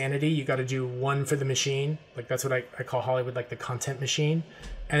own sanity, you got to do one for the machine. Like, that's what I call Hollywood, like the content machine.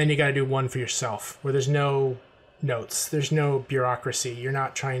 And then you got to do one for yourself, where there's no notes, there's no bureaucracy, you're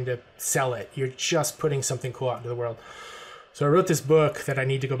not trying to sell it, you're just putting something cool out into the world. So I wrote this book that I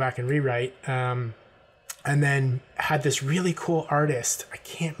need to go back and rewrite, and then had this really cool artist, I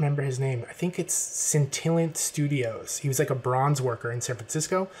can't remember his name, I think it's Scintillant Studios, he was like a bronze worker in San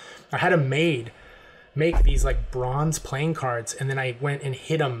Francisco. I had him make these like bronze playing cards, and then I went and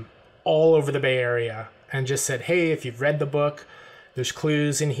hid them all over the Bay Area and just said, hey, if you've read the book, there's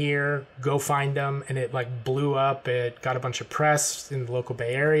clues in here, go find them. And it like blew up. It got a bunch of press in the local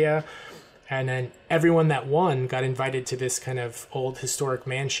Bay Area. And then everyone that won got invited to this kind of old historic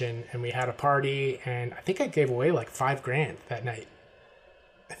mansion, and we had a party, and I think I gave away like $5,000 that night.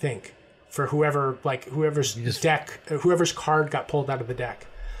 I think for whoever's card got pulled out of the deck.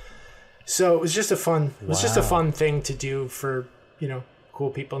 So it was just a fun thing to do for, cool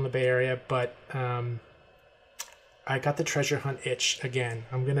people in the Bay Area, but I got the treasure hunt itch again.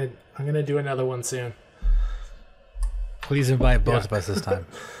 I'm gonna do another one soon. Please invite both of us this time.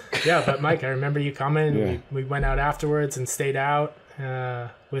 Yeah, but Mike, I remember you coming. Yeah. We went out afterwards and stayed out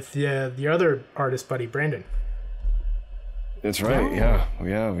with the other artist buddy, Brandon. That's right.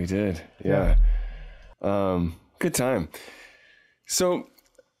 Yeah, we did. Yeah. Good time. So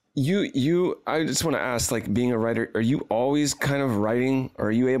I just want to ask, like, being a writer, are you always kind of writing? Or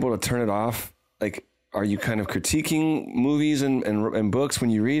are you able to turn it off? Like, are you kind of critiquing movies and books when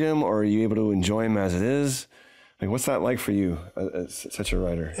you read them, or are you able to enjoy them as it is? Like, what's that like for you as such a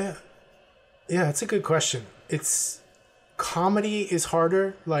writer? Yeah. Yeah, that's a good question. Comedy is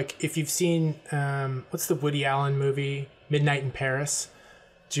harder. Like if you've seen, what's the Woody Allen movie, Midnight in Paris?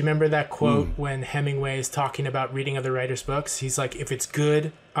 Do you remember that quote when Hemingway is talking about reading other writers' books? He's like, if it's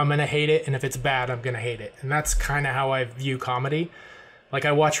good, I'm going to hate it. And if it's bad, I'm going to hate it. And that's kind of how I view comedy. Like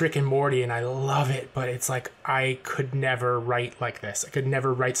I watch Rick and Morty and I love it, but it's like, I could never write like this. I could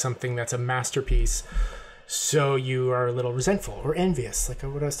never write something that's a masterpiece. So you are a little resentful or envious, like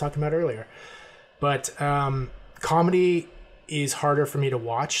what I was talking about earlier. But comedy is harder for me to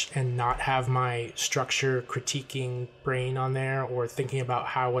watch and not have my structure critiquing brain on there or thinking about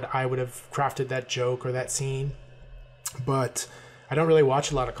how I would have crafted that joke or that scene. But I don't really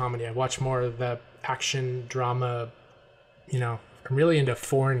watch a lot of comedy. I watch more of the action drama. I'm really into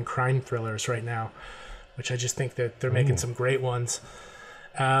foreign crime thrillers right now, which I just think that they're making some great ones.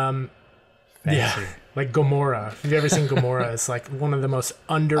 Yeah, like Gomorrah. Have you ever seen Gomorrah? It's like one of the most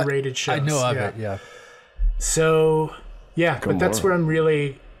underrated shows. I know of it, yeah. So, yeah, Gomorrah. but that's where I'm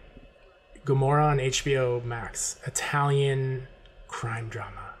really... Gomorrah on HBO Max. Italian crime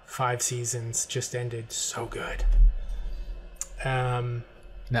drama. 5 seasons, just ended. So good. Now,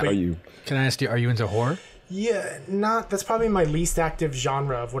 Can I ask you, are you into horror? Yeah, that's probably my least active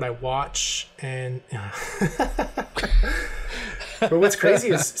genre of what I watch. And but what's crazy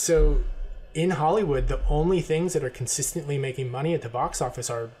is, so in Hollywood, the only things that are consistently making money at the box office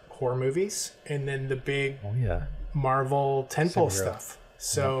are horror movies and then the big Marvel tentpole stuff.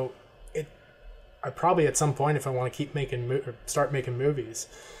 So I probably at some point, if I want to keep start making movies,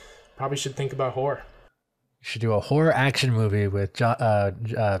 probably should think about horror. You should do a horror action movie with not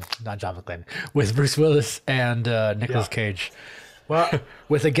John McClane, with Bruce Willis and Nicolas Cage. Well,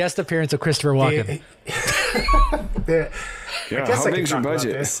 with a guest appearance of Christopher Walken. I guess how I big's can your talk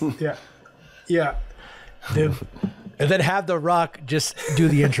budget? about this. Yeah. And then have The Rock just do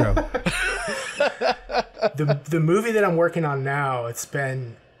the intro. The movie that I'm working on now, it's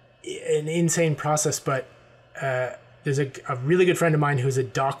been an insane process, but there's a really good friend of mine who's a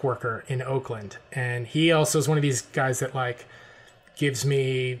dock worker in Oakland, and he also is one of these guys that like gives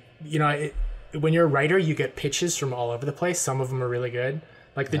me, when you're a writer, you get pitches from all over the place. Some of them are really good.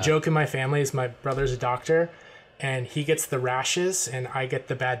 Like the joke in my family is my brother's a doctor, and he gets the rashes and I get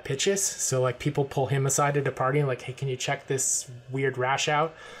the bad pitches. So like people pull him aside at a party and like, hey, can you check this weird rash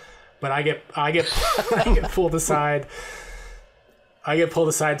out? But I get I get pulled aside. I get pulled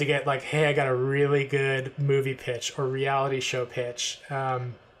aside to get like, hey, I got a really good movie pitch or reality show pitch.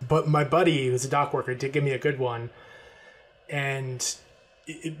 But my buddy, who's a dock worker, did give me a good one. And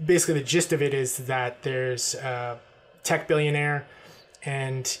basically the gist of it is that there's a tech billionaire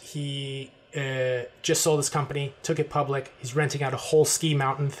and he just sold his company, took it public. He's renting out a whole ski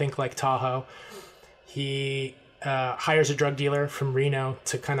mountain, think like Tahoe. He hires a drug dealer from Reno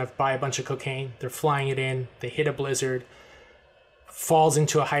to kind of buy a bunch of cocaine. They're flying it in. They hit a blizzard. Falls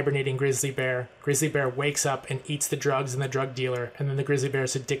into a hibernating grizzly bear. Grizzly bear wakes up and eats the drugs and the drug dealer, and then the grizzly bear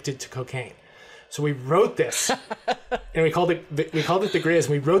is addicted to cocaine. So we wrote this, and we called it the Grizz.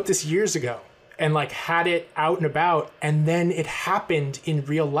 And we wrote this years ago, and like had it out and about, and then it happened in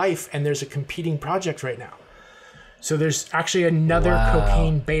real life, and there's a competing project right now. So there's actually another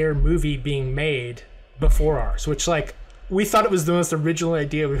cocaine bear movie being made before ours, which like we thought it was the most original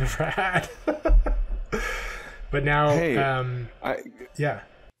idea we've ever had. But now, I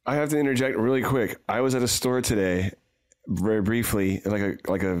have to interject really quick. I was at a store today, very briefly,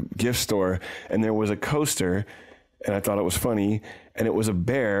 like a gift store, and there was a coaster, and I thought it was funny, and it was a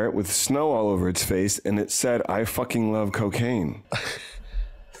bear with snow all over its face, and it said, "I fucking love cocaine."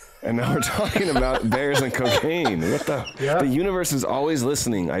 And now we're talking about bears and cocaine. What the? Yeah. The universe is always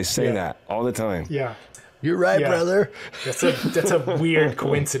listening. I say that all the time. Yeah, you're right, brother. That's a weird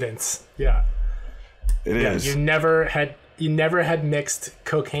coincidence. Yeah. It is. You never had mixed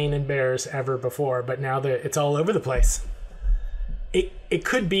cocaine and bears ever before, but now that it's all over the place. It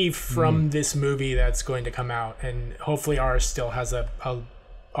could be from this movie that's going to come out, and hopefully ours still has a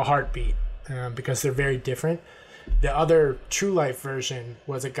heartbeat because they're very different. The other true life version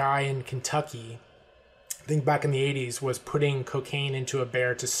was a guy in Kentucky, I think back in the 80s, was putting cocaine into a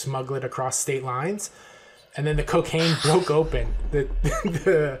bear to smuggle it across state lines. And then the cocaine broke open.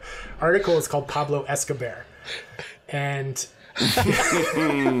 The article is called Pablo Escobar. And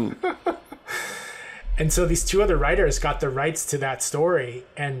and so these two other writers got the rights to that story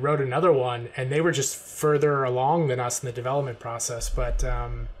and wrote another one. And they were just further along than us in the development process. But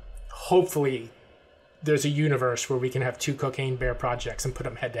hopefully there's a universe where we can have 2 cocaine bear projects and put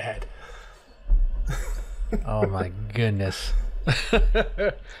them head to head. Oh my goodness.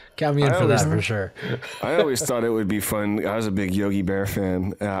 Count me in for that for sure. I always thought it would be fun. I was a big Yogi Bear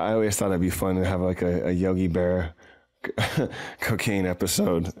fan. I always thought it'd be fun to have like a Yogi Bear cocaine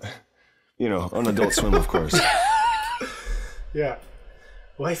episode, on Adult Swim, of course. Yeah.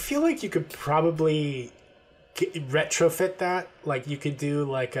 Well, I feel like you could probably retrofit that. Like you could do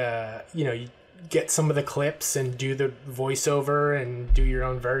like you get some of the clips and do the voiceover and do your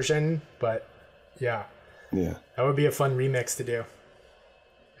own version. But yeah, that would be a fun remix to do.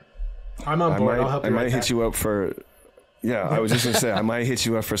 I'm on board. I'll help you. I might hit you up for. Yeah, I was just gonna say I might hit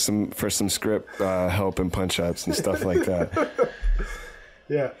you up for some script help and punch ups and stuff like that.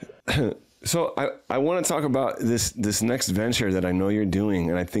 Yeah. So I want to talk about this next venture that I know you're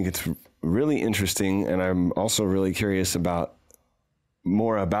doing, and I think it's really interesting, and I'm also really curious about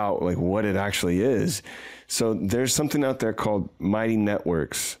like what it actually is. So there's something out there called Mighty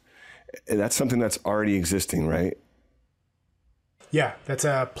Networks. That's something that's already existing, right? Yeah, that's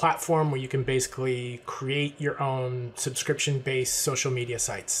a platform where you can basically create your own subscription-based social media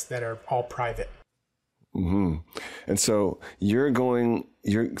sites that are all private. Mm-hmm. And so you're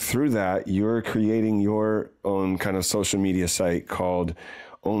through that, you're creating your own kind of social media site called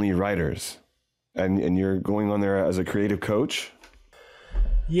Only Writers. And you're going on there as a creative coach?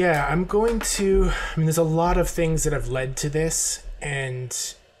 Yeah, there's a lot of things that have led to this. And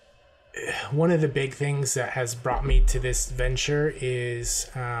one of the big things that has brought me to this venture is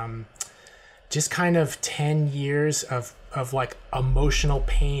just kind of 10 years of like emotional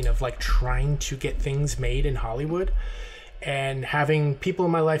pain of like trying to get things made in Hollywood and having people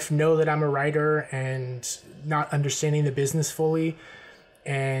in my life know that I'm a writer and not understanding the business fully.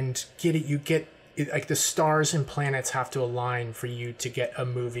 And like the stars and planets have to align for you to get a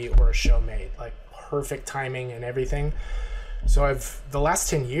movie or a show made, like perfect timing and everything. So the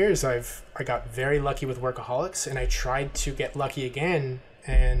last 10 years, I got very lucky with Workaholics, and I tried to get lucky again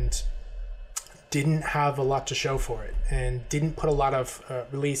and didn't have a lot to show for it, and didn't put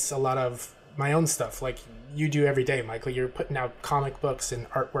release a lot of my own stuff like you do every day, Michael. You're putting out comic books and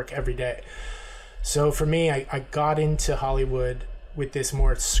artwork every day. So for me, I got into Hollywood with this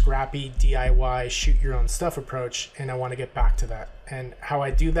more scrappy DIY, shoot your own stuff approach, and I want to get back to that. And how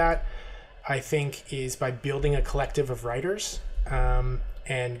I do that, I think, is by building a collective of writers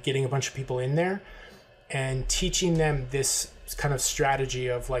and getting a bunch of people in there and teaching them this kind of strategy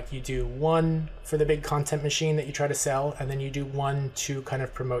of like you do one for the big content machine that you try to sell, and then you do one to kind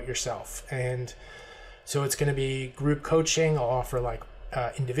of promote yourself. And so it's going to be group coaching. I'll offer like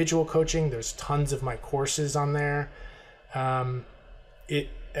individual coaching. There's tons of my courses on there. Can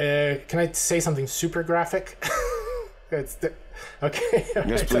I say something super graphic? Okay.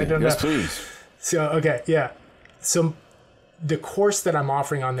 Yes, please. Yes, please. So, okay, yeah. So the course that I'm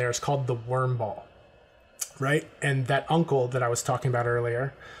offering on there is called The Worm Ball, right? And that uncle that I was talking about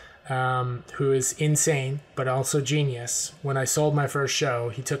earlier, who is insane, but also genius, when I sold my first show,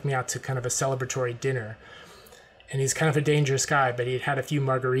 he took me out to kind of a celebratory dinner. And he's kind of a dangerous guy, but he'd had a few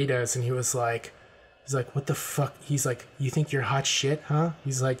margaritas, and he's like, what the fuck? He's like, you think you're hot shit, huh?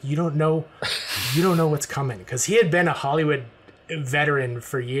 He's like, you don't know what's coming. Because he had been a Hollywood veteran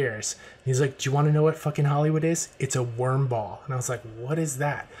for years. And he's like, do you want to know what fucking Hollywood is? It's a worm ball. And I was like, what is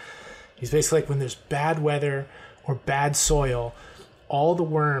that? He's basically like, when there's bad weather or bad soil, all the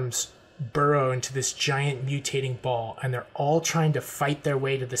worms burrow into this giant mutating ball, and they're all trying to fight their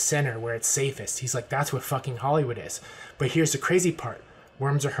way to the center where it's safest. He's like, that's what fucking Hollywood is. But here's the crazy part.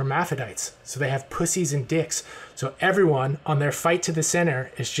 Worms are hermaphrodites, so they have pussies and dicks. So everyone on their fight to the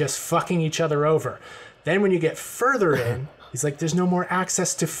center is just fucking each other over. Then when you get further in, he's like, there's no more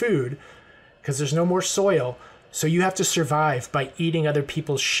access to food because there's no more soil. So you have to survive by eating other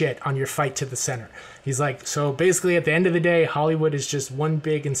people's shit on your fight to the center. He's like, so basically at the end of the day, Hollywood is just one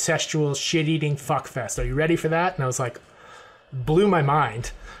big incestual shit-eating fuckfest. Are you ready for that? And I was like, blew my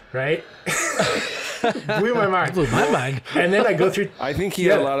mind, right? Blew my mind. Blew my mind. And then I go through. I think he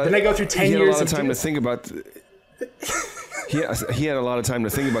had a lot of. Then I go through 10 years. He had a lot of time to think about. He had a lot of time to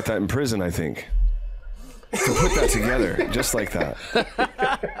think about that in prison, I think. To put that together, just like that.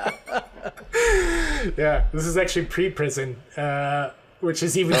 Yeah, this is actually pre-prison, which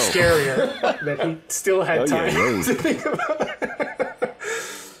is even scarier that he still had time to think about it.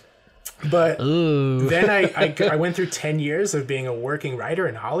 But then I went through 10 years of being a working writer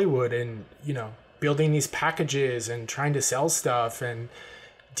in Hollywood and, building these packages and trying to sell stuff and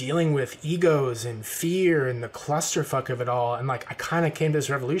dealing with egos and fear and the clusterfuck of it all. And like, I kind of came to this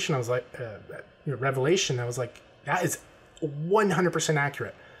revelation. I was like, revelation. I was like, that is 100%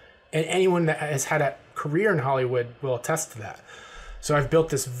 accurate. And anyone that has had a career in Hollywood will attest to that. So I've built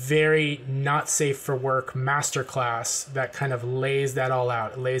this very not safe for work masterclass that kind of lays that all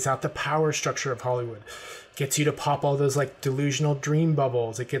out. It lays out the power structure of Hollywood, gets you to pop all those like delusional dream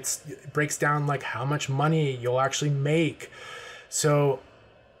bubbles. It breaks down like how much money you'll actually make. So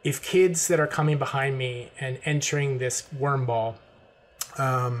if kids that are coming behind me and entering this worm ball,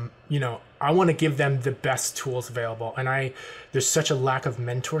 I want to give them the best tools available. And there's such a lack of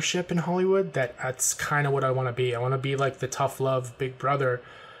mentorship in Hollywood that's kind of what I want to be. I want to be like the tough love big brother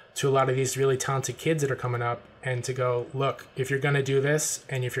to a lot of these really talented kids that are coming up, and to go, look, if you're going to do this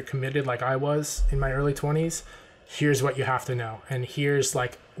and if you're committed like I was in my early 20s, here's what you have to know. And here's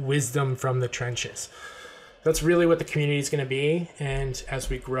like wisdom from the trenches. That's really what the community is going to be. And as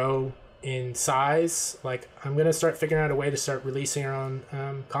we grow in size, like I'm going to start figuring out a way to start releasing our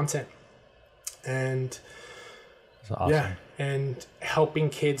own content. And that's awesome. Yeah, and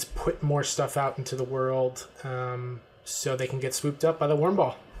helping kids put more stuff out into the world so they can get swooped up by the worm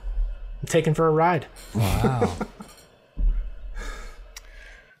ball. I'm taken for a ride. Wow.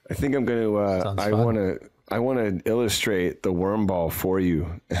 I think I'm going to, I want to illustrate the worm ball for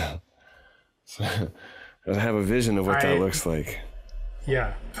you. So, I have a vision of what that looks like.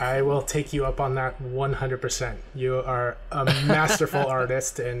 Yeah, I will take you up on that 100%. You are a masterful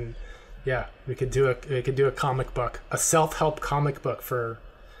artist, and yeah, we could do a comic book, a self-help comic book for.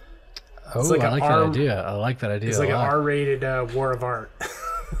 Oh, like I like that idea. I like that idea. It's like an R-rated war of art.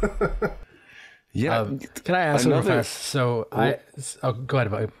 Yeah. Can I ask real fast? So go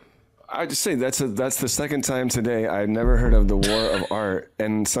ahead, buddy. I just say that's the second time today I've never heard of the war of art,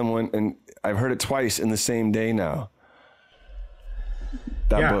 and I've heard it twice in the same day now.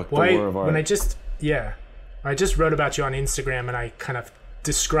 That book, The War of Art. When I just wrote about you on Instagram, and I kind of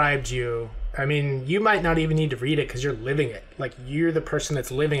described you. I mean, you might not even need to read it because you're living it. Like, you're the person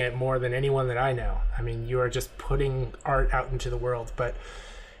that's living it more than anyone that I know. I mean, you are just putting art out into the world. But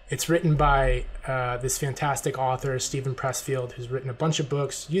it's written by this fantastic author, Stephen Pressfield, who's written a bunch of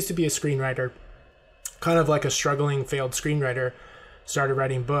books, used to be a screenwriter, kind of like a struggling, failed screenwriter, started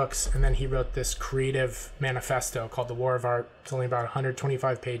writing books, and then he wrote this creative manifesto called The War of Art. It's only about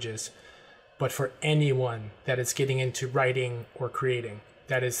 125 pages. But for anyone that is getting into writing or creating,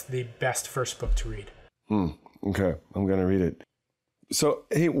 that is the best first book to read. Okay, I'm going to read it. So,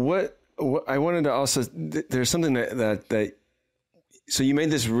 hey, what I wanted to also, there's something that so you made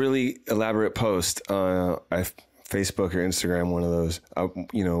this really elaborate post on Facebook or Instagram, one of those,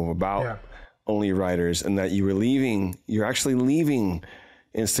 about only writers, and that you're actually leaving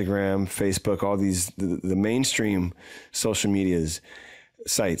Instagram, Facebook, all these, the mainstream social medias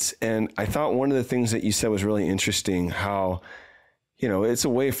sites. And I thought one of the things that you said was really interesting, how, it's a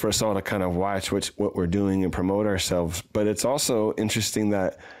way for us all to kind of watch what we're doing and promote ourselves. But it's also interesting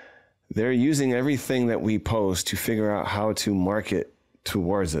that they're using everything that we post to figure out how to market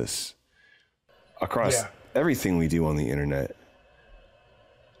towards us across everything we do on the internet.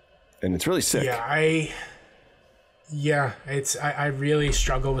 And it's really sick. I really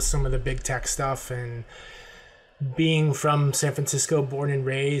struggle with some of the big tech stuff, and being from San Francisco, born and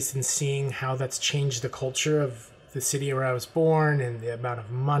raised, and seeing how that's changed the culture of the city where I was born and the amount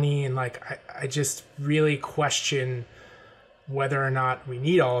of money. And I just really question whether or not we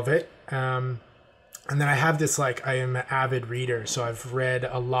need all of it. And then I have this, I am an avid reader. So I've read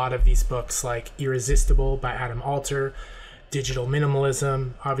a lot of these books, like Irresistible by Adam Alter, Digital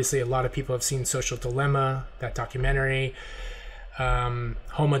Minimalism. Obviously, a lot of people have seen Social Dilemma, that documentary.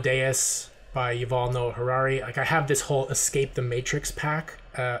 Homo Deus by Yuval Noah Harari. I have this whole Escape the Matrix pack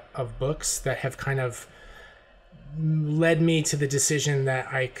of books that have kind of led me to the decision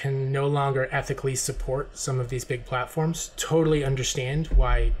that I can no longer ethically support some of these big platforms. Totally understand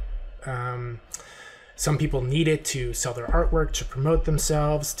why some people need it to sell their artwork, to promote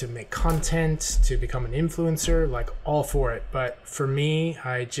themselves, to make content, to become an influencer, all for it. But for me,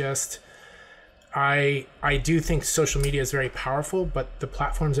 I do think social media is very powerful, but the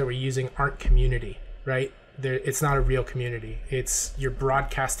platforms that we're using aren't community, right? It's not a real community. You're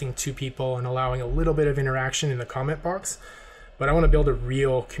broadcasting to people and allowing a little bit of interaction in the comment box. But I want to build a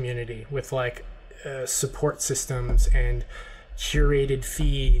real community with support systems and curated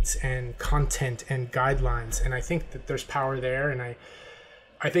feeds and content and guidelines. And I think that there's power there. And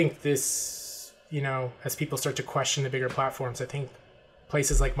I think this, as people start to question the bigger platforms, I think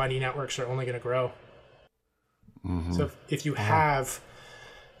places like Mighty Networks are only going to grow. Mm-hmm. So if you have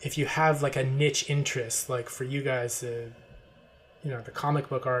a niche interest, for you guys, the comic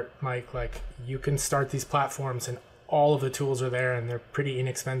book art, Mike, you can start these platforms and all of the tools are there and they're pretty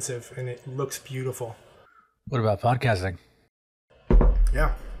inexpensive and it looks beautiful. What about podcasting?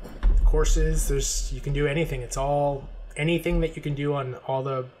 Yeah. Courses, you can do anything. It's all anything that you can do on all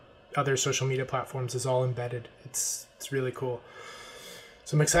the other social media platforms is all embedded. It's really cool.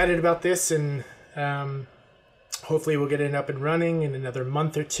 So I'm excited about this, and hopefully we'll get it up and running in another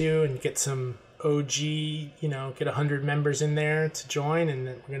month or two and get some OG, get 100 members in there to join, and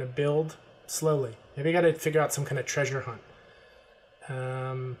then we're going to build slowly. Maybe I got to figure out some kind of treasure hunt.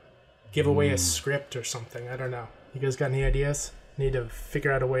 Give away a script or something. I don't know. You guys got any ideas? Need to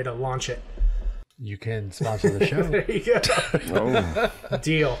figure out a way to launch it. You can sponsor the show. There you go. Oh.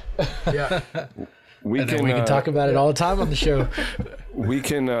 Deal. Yeah. We can talk about it all the time on the show. We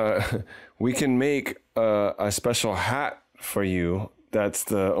can make a special hat for you. That's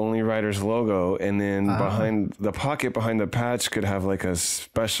the Only Writers logo, and then behind the pocket, behind the patch, could have like a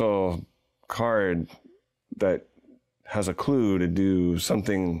special card that has a clue to do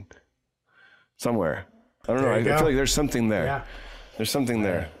something somewhere. I don't know. I feel like there's something there. Yeah. There's something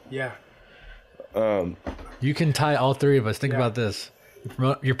there. Yeah. You can tie all three of us. Think about this.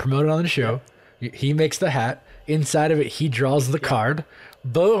 You're promoted on the show. He makes the hat. Inside of it, he draws the card.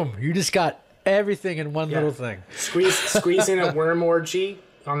 Boom. You just got everything in one little thing. Squeeze in a worm orgy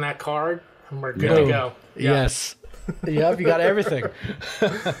on that card, and we're good to go. Yeah. Yes. Yep, you got everything.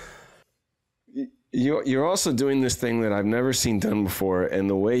 You're also doing this thing that I've never seen done before, and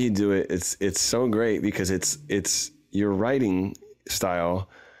the way you do it, it's so great because it's your writing style,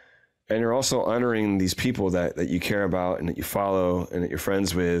 and you're also honoring these people that you care about and that you follow and that you're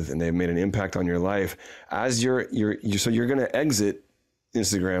friends with, and they've made an impact on your life. As so you're going to exit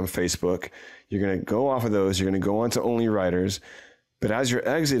Instagram, Facebook, you're going to go off of those, you're going to go on to Only Writers, but as you're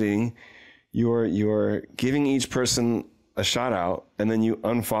exiting, you're giving each person a shout out, and then you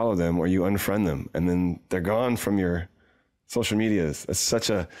unfollow them or you unfriend them, and then they're gone from your social medias. It's such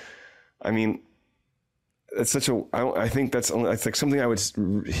a, I think it's like something I would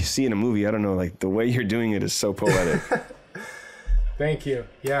see in a movie. I don't know, like the way you're doing it is so poetic. Thank you.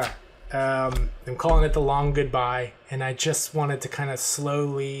 Yeah. I'm calling it the long goodbye, and I just wanted to kind of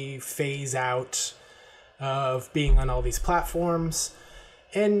slowly phase out of being on all these platforms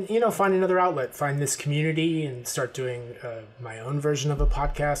and, find another outlet, find this community and start doing my own version of a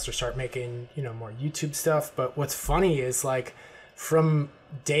podcast or start making, more YouTube stuff. But what's funny is like from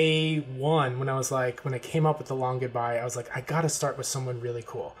day one, when I came up with the long goodbye, I was like, I got to start with someone really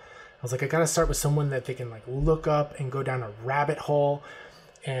cool. I was like, I got to start with someone that they can like look up and go down a rabbit hole.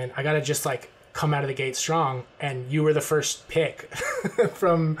 And I got to just like come out of the gate strong. And you were the first pick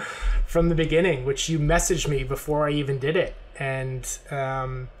from the beginning, which you messaged me before I even did it. And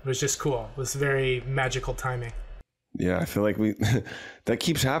it was just cool. It was very magical timing. Yeah, I feel like that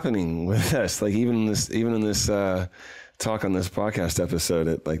keeps happening with us. Like even in this talk on this podcast episode,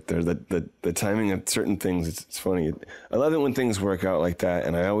 the timing of certain things, it's funny. I love it when things work out like that.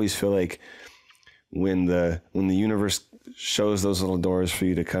 And I always feel like when the universe shows those little doors for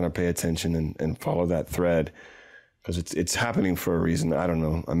you to kind of pay attention and follow that thread, because it's happening for a reason. I don't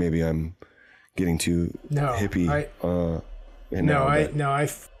know. Maybe I'm getting too hippie.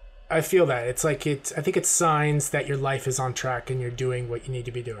 I feel that it's like I think it's signs that your life is on track and you're doing what you need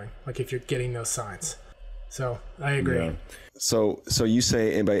to be doing. Like if you're getting those signs. So I agree. Yeah. So you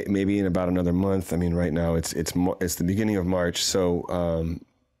say maybe in about another month. I mean, right now it's the beginning of March. So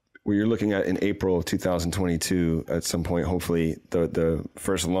you're looking at in April of 2022 at some point, hopefully the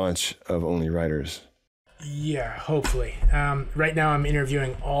first launch of Only Writers. Yeah, hopefully. Right now I'm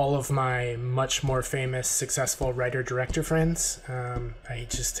interviewing all of my much more famous, successful writer-director friends. I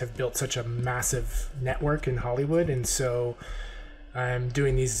just have built such a massive network in Hollywood, and so I'm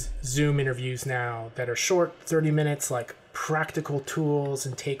doing these Zoom interviews now that are short, 30 minutes, like practical tools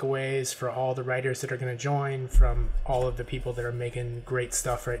and takeaways for all the writers that are going to join from all of the people that are making great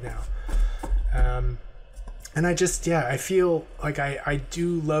stuff right now. And I feel like I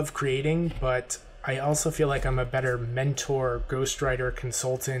do love creating, but I also feel like I'm a better mentor, ghostwriter,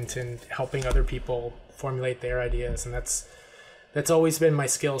 consultant, and helping other people formulate their ideas. And that's always been my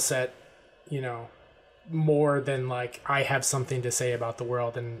skill set, more than like I have something to say about the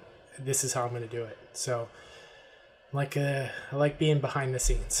world and this is how I'm going to do it. So I like being behind the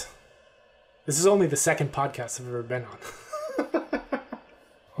scenes. This is only the second podcast I've ever been on.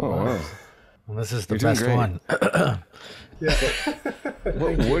 Oh, wow. Well, this is the best one. Yeah.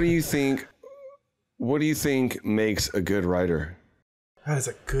 What do you think? What do you think makes a good writer? That is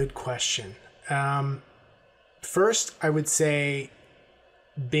a good question. First, I would say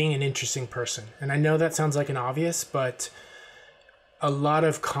being an interesting person. And I know that sounds like an obvious, but a lot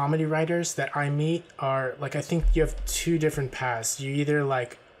of comedy writers that I meet are like, I think you have two different paths. You're either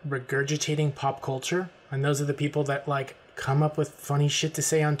like regurgitating pop culture, and those are the people that like come up with funny shit to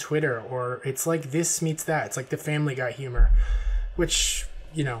say on Twitter, or it's like this meets that. It's like the Family Guy humor, which,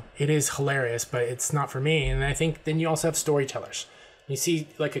 you know, it is hilarious, but it's not for me. And I think then you also have storytellers. You see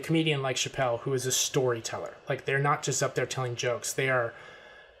like a comedian like Chappelle, who is a storyteller. Like, they're not just up there telling jokes. They are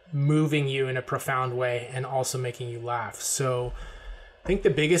moving you in a profound way and also making you laugh. So I think the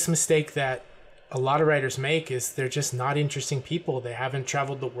biggest mistake that a lot of writers make is they're just not interesting people. They haven't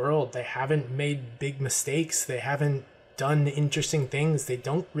traveled the world. They haven't made big mistakes. They haven't done interesting things. They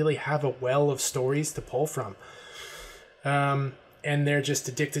don't really have a well of stories to pull from. And they're just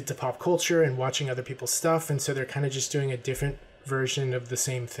addicted to pop culture and watching other people's stuff. And so they're kind of just doing a different version of the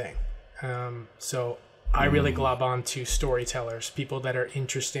same thing. So I really glob on to storytellers, people that are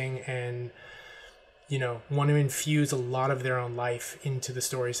interesting and, you know, want to infuse a lot of their own life into the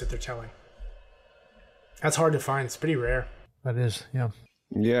stories that they're telling. That's hard to find. It's pretty rare. That is, yeah.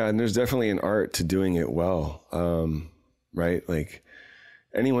 Yeah, and there's definitely an art to doing it well, right? Like,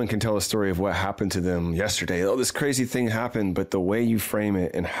 anyone can tell a story of what happened to them yesterday. Oh, this crazy thing happened, but the way you frame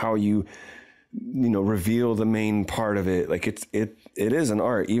it and how you reveal the main part of it, like it is an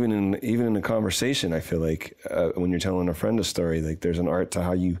art. Even in a conversation, I feel like when you're telling a friend a story, like there's an art to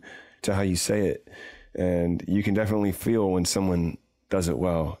how you say it, and you can definitely feel when someone does it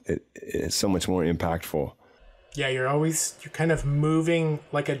well. It's so much more impactful. Yeah, you're kind of moving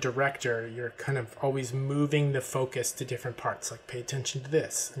like a director. You're kind of always moving the focus to different parts. Like, pay attention to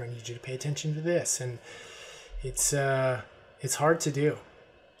this, and I need you to pay attention to this. And it's hard to do,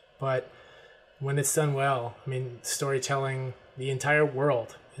 but when it's done well, I mean, storytelling, the entire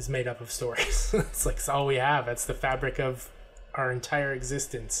world is made up of stories. It's all we have. That's the fabric of our entire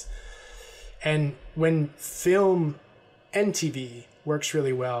existence. And when film and TV works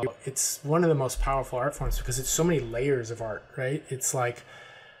really well, it's one of the most powerful art forms because it's so many layers of art, right? It's like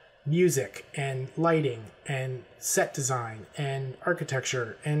music and lighting and set design and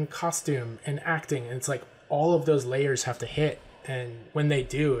architecture and costume and acting. And it's like all of those layers have to hit. And when they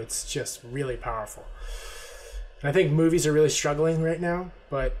do, it's just really powerful. And I think movies are really struggling right now,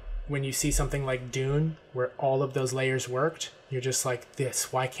 but when you see something like Dune, where all of those layers worked, you're just like,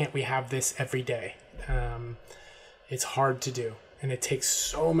 why can't we have this every day? It's hard to do. And it takes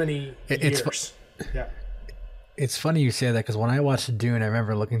so many years. Yeah. It's funny you say that, because when I watched Dune, I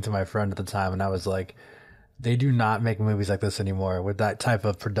remember looking to my friend at the time and I was like, they do not make movies like this anymore with that type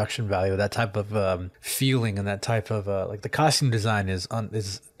of production value, that type of feeling, and that type of like the costume design is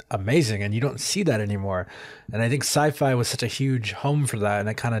amazing, and you don't see that anymore. And I think sci-fi was such a huge home for that, and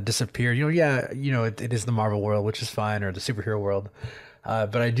it kind of disappeared. It is the Marvel world, which is fine, or the superhero world.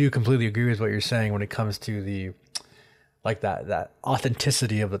 But I do completely agree with what you're saying when it comes to the like that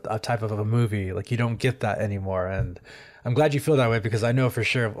authenticity of a type of a movie. Like, you don't get that anymore, and I'm glad you feel that way, because I know for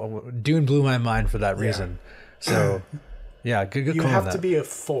sure Dune blew my mind for that reason. So yeah, good call on that. You have to be a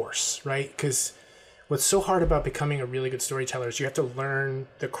force, right? Because what's so hard about becoming a really good storyteller is you have to learn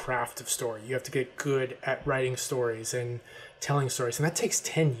the craft of story. You have to get good at writing stories and telling stories, and that takes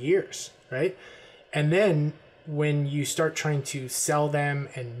 10 years, right? And then when you start trying to sell them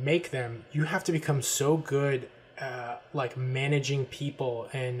and make them, you have to become so good like managing people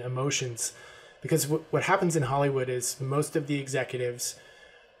and emotions, because what happens in Hollywood is most of the executives,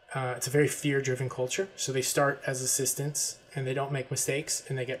 it's a very fear-driven culture. So they start as assistants and they don't make mistakes,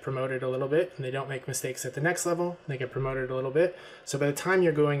 and they get promoted a little bit, and they don't make mistakes at the next level, and they get promoted a little bit. So by the time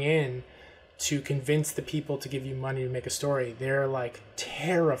you're going in to convince the people to give you money to make a story, they're like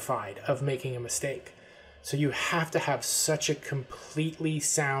terrified of making a mistake. So you have to have such a completely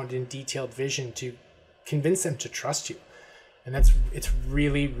sound and detailed vision to convince them to trust you. And it's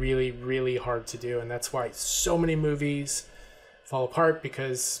really, really, really hard to do. And that's why so many movies fall apart,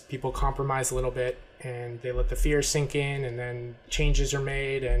 because people compromise a little bit and they let the fear sink in, and then changes are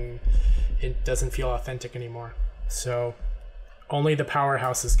made and it doesn't feel authentic anymore. So only the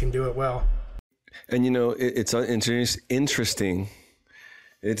powerhouses can do it well. And it's interesting.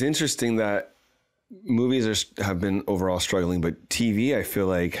 It's interesting that movies have been overall struggling, but TV, I feel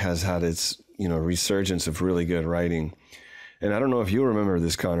like, has had its resurgence of really good writing. And I don't know if you remember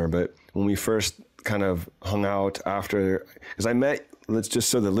this, Connor, but when we first kind of hung out after, because let's just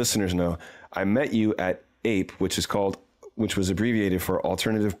so the listeners know, I met you at APE, which was abbreviated for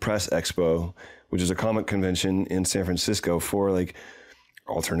Alternative Press Expo, which is a comic convention in San Francisco for like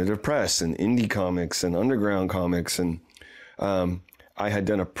alternative press and indie comics and underground comics. And I had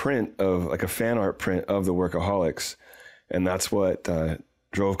done a print of like a fan art print of the Workaholics. And that's what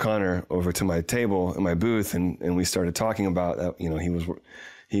drove Connor over to my table in my booth, and we started talking about that.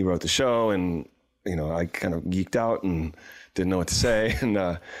 He wrote the show, and I kind of geeked out and didn't know what to say,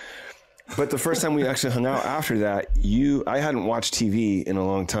 But the first time we actually hung out after that, I hadn't watched TV in a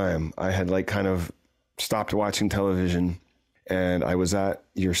long time. I had like kind of stopped watching television, and I was at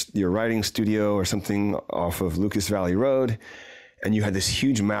your writing studio or something off of Lucas Valley Road, and you had this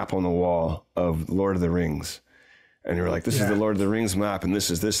huge map on the wall of Lord of the Rings. And you were like, this is the Lord of the Rings map, and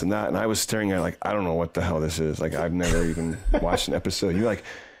this is this and that. And I was staring at it like, I don't know what the hell this is. Like, I've never even watched an episode. You're like,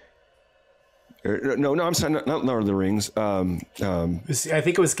 no, I'm sorry, not Lord of the Rings. I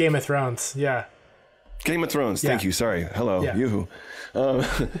think it was Game of Thrones. Yeah. Game of Thrones. Thank you. Sorry. Hello. Yeah. Yoo-hoo.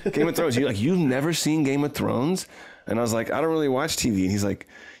 Game of Thrones. You're like, you've never seen Game of Thrones? And I was like, I don't really watch TV. And he's like,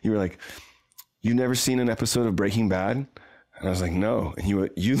 you were like, you've never seen an episode of Breaking Bad? And I was like, no. And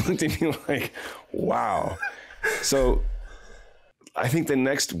you looked at me like, wow. So I think the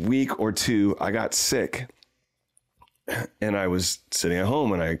next week or two, I got sick. And I was sitting at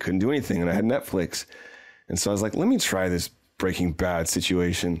home and I couldn't do anything, and I had Netflix. And so I was like, let me try this Breaking Bad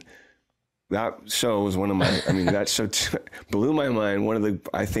situation. That show was that show blew my mind.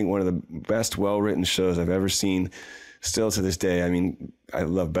 I think one of the best well-written shows I've ever seen, still to this day. I mean, I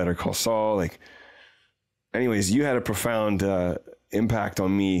love Better Call Saul. Like, anyways, you had a profound impact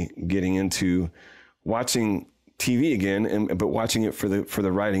on me getting into watching TV again, but watching it for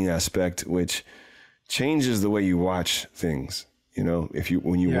the writing aspect, which changes the way you watch things. You know,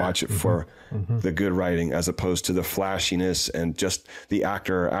 when you watch it for the good writing, as opposed to the flashiness and just the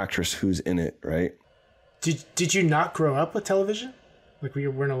actor or actress who's in it, right? Did you not grow up with television? Like, we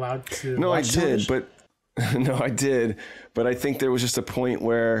weren't allowed to? No, watch television? I did, but I think there was just a point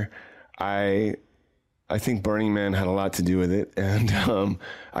where I think Burning Man had a lot to do with it, and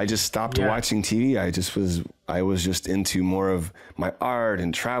I just stopped watching TV. I was just into more of my art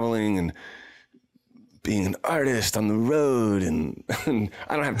and traveling and being an artist on the road, and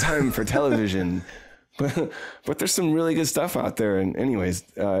I don't have time for television, but there's some really good stuff out there. And anyways,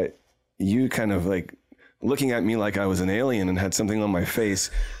 you kind of like looking at me like I was an alien and had something on my face,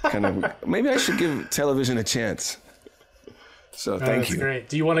 kind of, maybe I should give television a chance. So thank you. That's great.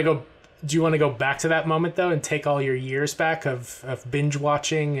 Do you want to go back to that moment though, and take all your years back of binge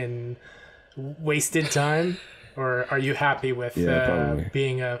watching and wasted time? Or are you happy with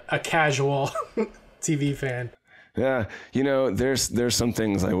being a casual TV fan? Yeah, there's some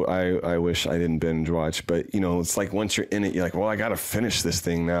things I wish I didn't binge watch, but it's like once you're in it, you're like, well, I got to finish this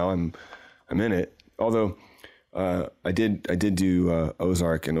thing now. I'm in it. Although I did do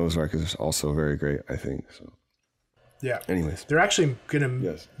Ozark, and Ozark is also very great, I think. So yeah. Anyways, they're actually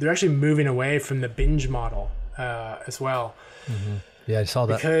moving away from the binge model as well. Mm-hmm. Yeah, I saw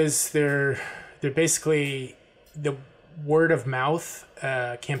that, because they're basically, the word of mouth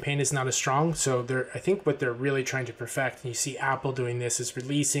campaign is not as strong. So I think what they're really trying to perfect, and you see Apple doing this, is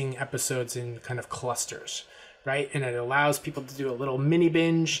releasing episodes in kind of clusters, right? And it allows people to do a little mini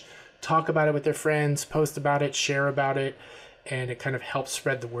binge, talk about it with their friends, post about it, share about it, and it kind of helps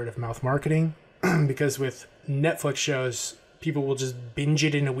spread the word of mouth marketing. Because with Netflix shows, people will just binge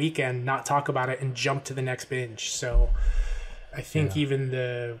it in a weekend, not talk about it, and jump to the next binge. So I think even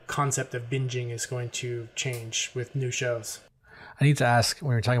the concept of binging is going to change with new shows. I need to ask,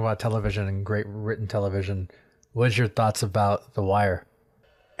 when you're talking about television and great written television, what's your thoughts about The Wire?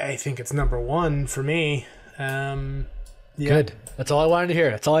 I think it's number one for me. Good. That's all I wanted to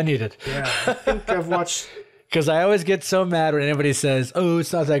hear. That's all I needed. Yeah, I think I've watched... Because I always get so mad when anybody says, oh,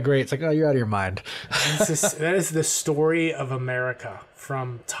 it's not that great. It's like, oh, you're out of your mind. That is the story of America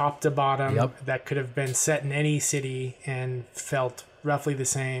from top to bottom. Yep. That could have been set in any city and felt roughly the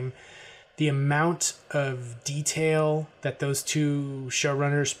same. The amount of detail that those two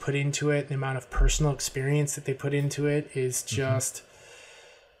showrunners put into it, the amount of personal experience that they put into it is just,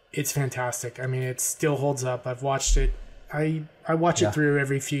 it's fantastic. I mean, it still holds up. I've watched it. I watch it through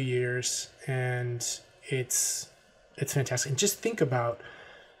every few years, and it's fantastic. And just think about,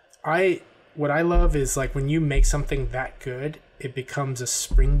 what I love is, like, when you make something that good, it becomes a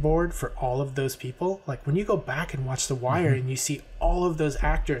springboard for all of those people. Like, when you go back and watch The Wire and you see all of those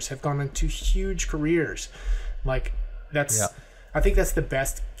actors have gone into huge careers, like, I think that's the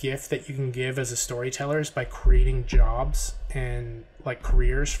best gift that you can give as a storyteller, is by creating jobs and like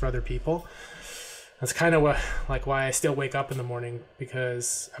careers for other people. That's kind of why I still wake up in the morning,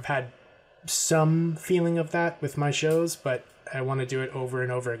 because I've had some feeling of that with my shows, but I want to do it over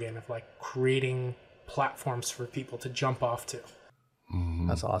and over again, of like creating platforms for people to jump off to.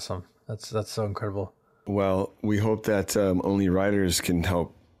 That's awesome. That's so incredible. Well, we hope that only writers can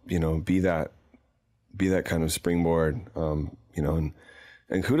help, be that kind of springboard,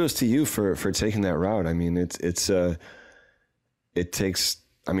 and kudos to you for taking that route. I mean, it takes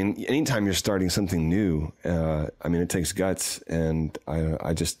I mean, anytime you're starting something new, I mean, it takes guts, and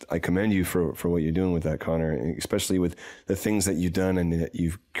I commend you for what you're doing with that, Connor, especially with the things that you've done and that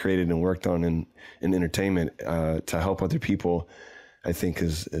you've created and worked on in entertainment to help other people. I think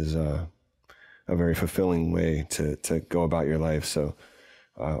is a very fulfilling way to go about your life. So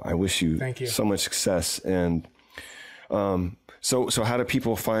I wish you, Thank you so much success. And so how do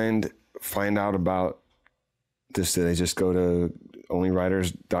people find out about this? Do they just go to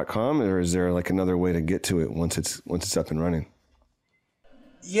onlywriters.com, or is there like another way to get to it once it's up and running?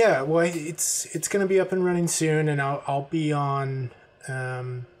 Yeah, well, it's going to be up and running soon, and I'll be on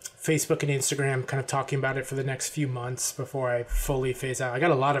Facebook and Instagram kind of talking about it for the next few months before I fully phase out. I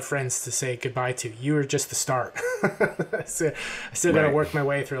got a lot of friends to say goodbye to. You were just the start. So I still got to work my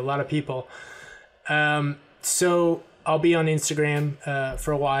way through a lot of people. So I'll be on Instagram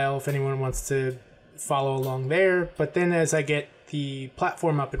for a while if anyone wants to follow along there. But then as I get the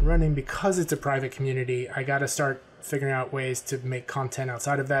platform up and running, because it's a private community, I got to start figuring out ways to make content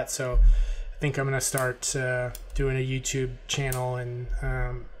outside of that. So I think I'm going to start doing a YouTube channel and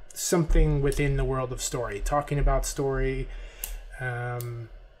something within the world of story, talking about story and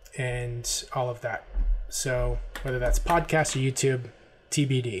all of that. So whether that's podcast or YouTube,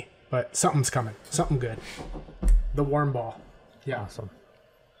 TBD, but something's coming, something good. The warm ball. Yeah. Awesome.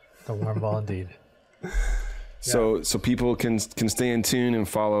 The warm ball indeed. So people can stay in tune and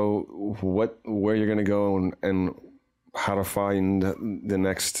follow where you're going to go and how to find the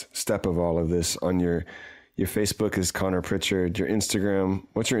next step of all of this. On your Facebook is Connor Pritchard. Your Instagram,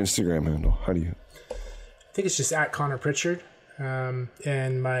 what's your Instagram handle? How do you? I think it's just at Connor Pritchard.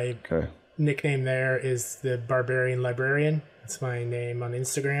 And my nickname there is the Barbarian Librarian. That's my name on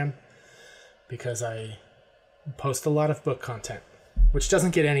Instagram because I post a lot of book content, which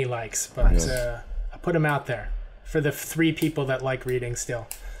doesn't get any likes, but I put them out there for the 3 people that like reading still.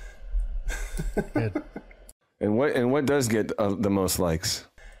 Good. And what does get the most likes?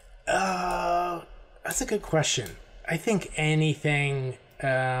 That's a good question. I think anything.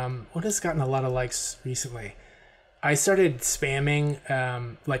 What has gotten a lot of likes recently? I started spamming,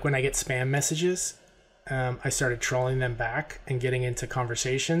 like when I get spam messages, I started trolling them back and getting into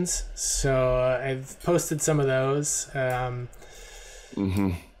conversations. So I've posted some of those.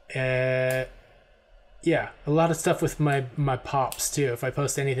 Yeah, a lot of stuff with my pops too. If I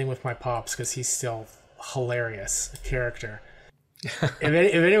post anything with my pops, because he's still hilarious character. If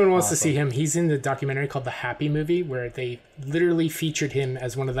anyone wants to see him, he's in the documentary called The Happy Movie, where they literally featured him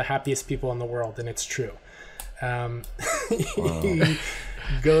as one of the happiest people in the world, and it's true. He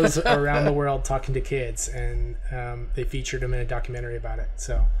goes around the world talking to kids, and they featured him in a documentary about it.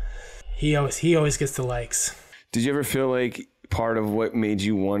 So he always gets the likes. Did you ever feel like part of what made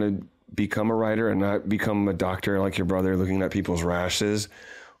you want to become a writer and not become a doctor like your brother looking at people's rashes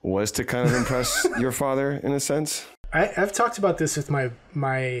was to kind of impress your father in a sense? I've talked about this with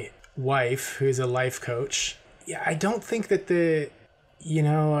my wife, who's a life coach. Yeah, I don't think that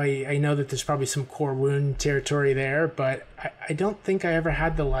I know that there's probably some core wound territory there, but I don't think I ever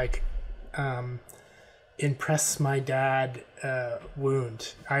had the impress my dad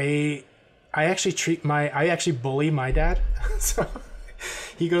wound. I actually bully my dad. So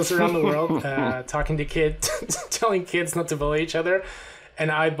he goes around the world talking to kids, telling kids not to bully each other,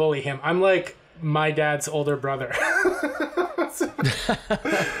 and I bully him. I'm like my dad's older brother. So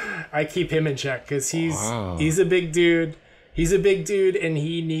I keep him in check because he's a big dude. He's a big dude and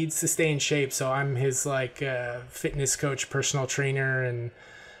he needs to stay in shape. So I'm his fitness coach, personal trainer, and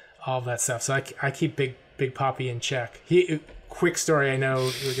all of that stuff. So I keep Big Poppy in check. Quick story. I know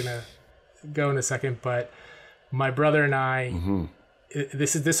we're gonna go in a second, but my brother and I,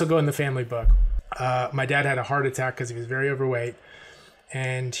 this will go in the family book. My dad had a heart attack because he was very overweight,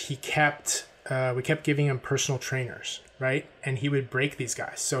 and we kept giving him personal trainers, right? And he would break these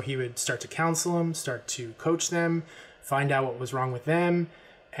guys. So he would start to counsel them, start to coach them, find out what was wrong with them,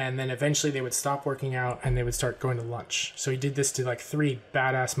 and then eventually they would stop working out and they would start going to lunch. So he did this to 3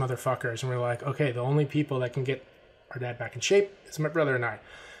 badass motherfuckers, and we're like, okay, the only people that can get our dad back in shape is my brother and I.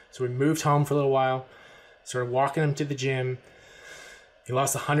 So we moved home for a little while, started walking him to the gym. He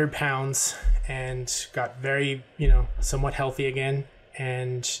lost 100 pounds and got very, somewhat healthy again.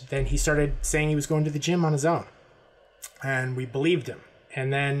 And then he started saying he was going to the gym on his own. And we believed him.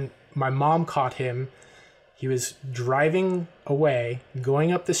 And then my mom caught him. He was driving away,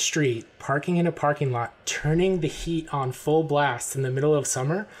 going up the street, parking in a parking lot, turning the heat on full blast in the middle of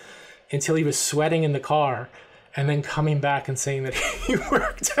summer until he was sweating in the car, and then coming back and saying that he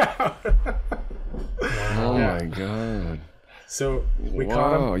worked out. Oh my God. So we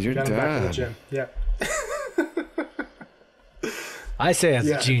caught him. Your got him dad. back in the gym. Yeah. I say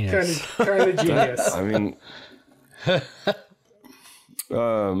it's genius. Kind of genius. I mean,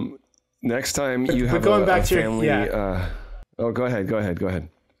 next time you have going a back to family. your, Go ahead.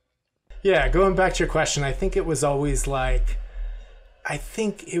 Yeah, going back to your question, I think it was always like, I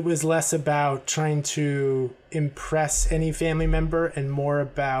think it was less about trying to impress any family member and more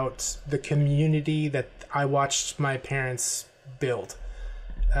about the community that I watched my parents build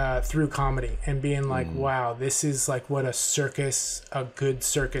through comedy and being like, wow, this is like what a good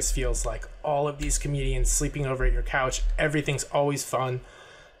circus feels like. All of these comedians sleeping over at your couch. Everything's always fun.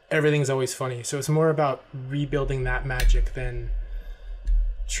 Everything's always funny. So it's more about rebuilding that magic than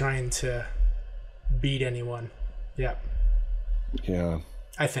trying to beat anyone. Yeah. Yeah.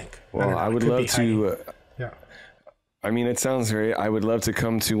 I think. Well, I would love to. Yeah. I mean, it sounds great. I would love to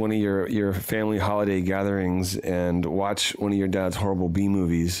come to one of your family holiday gatherings and watch one of your dad's horrible B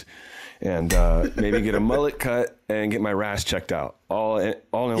movies, and maybe get a mullet cut and get my rash checked out all in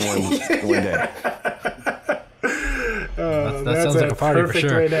one day. That sounds like a party for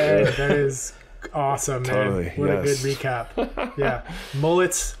sure. Way to end. That is awesome, man. Totally, what a good recap. Yeah.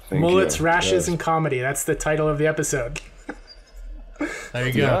 Mullets, rashes, and comedy. That's the title of the episode. There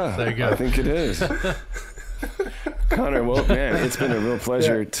you go. Yeah, there you go. I think it is. Connor, well, man, it's been a real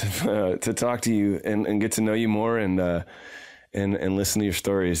pleasure to talk to you and get to know you more and listen to your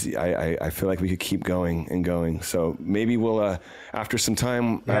stories. I feel like we could keep going and going. So maybe we'll, after some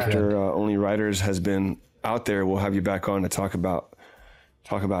time, after Only Writers has been out there, we'll have you back on to talk about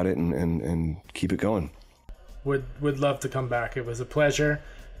it and keep it going. Would love to come back. It was a pleasure.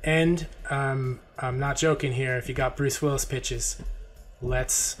 And I'm not joking here. If you got Bruce Willis pitches,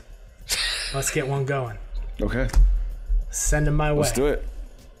 let's get one going. Okay. Send them my way. Let's do it.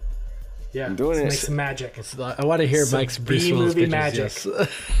 Yeah. I'm doing it. Make some magic. I want to hear Mike's Bruce Willis pitches. Magic. Yes.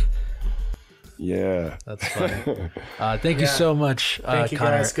 Yeah. That's funny. Thank you so much, Thank you,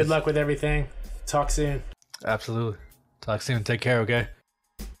 Connor. guys. Good luck with everything. Talk soon. Absolutely. Talk soon. Take care, okay?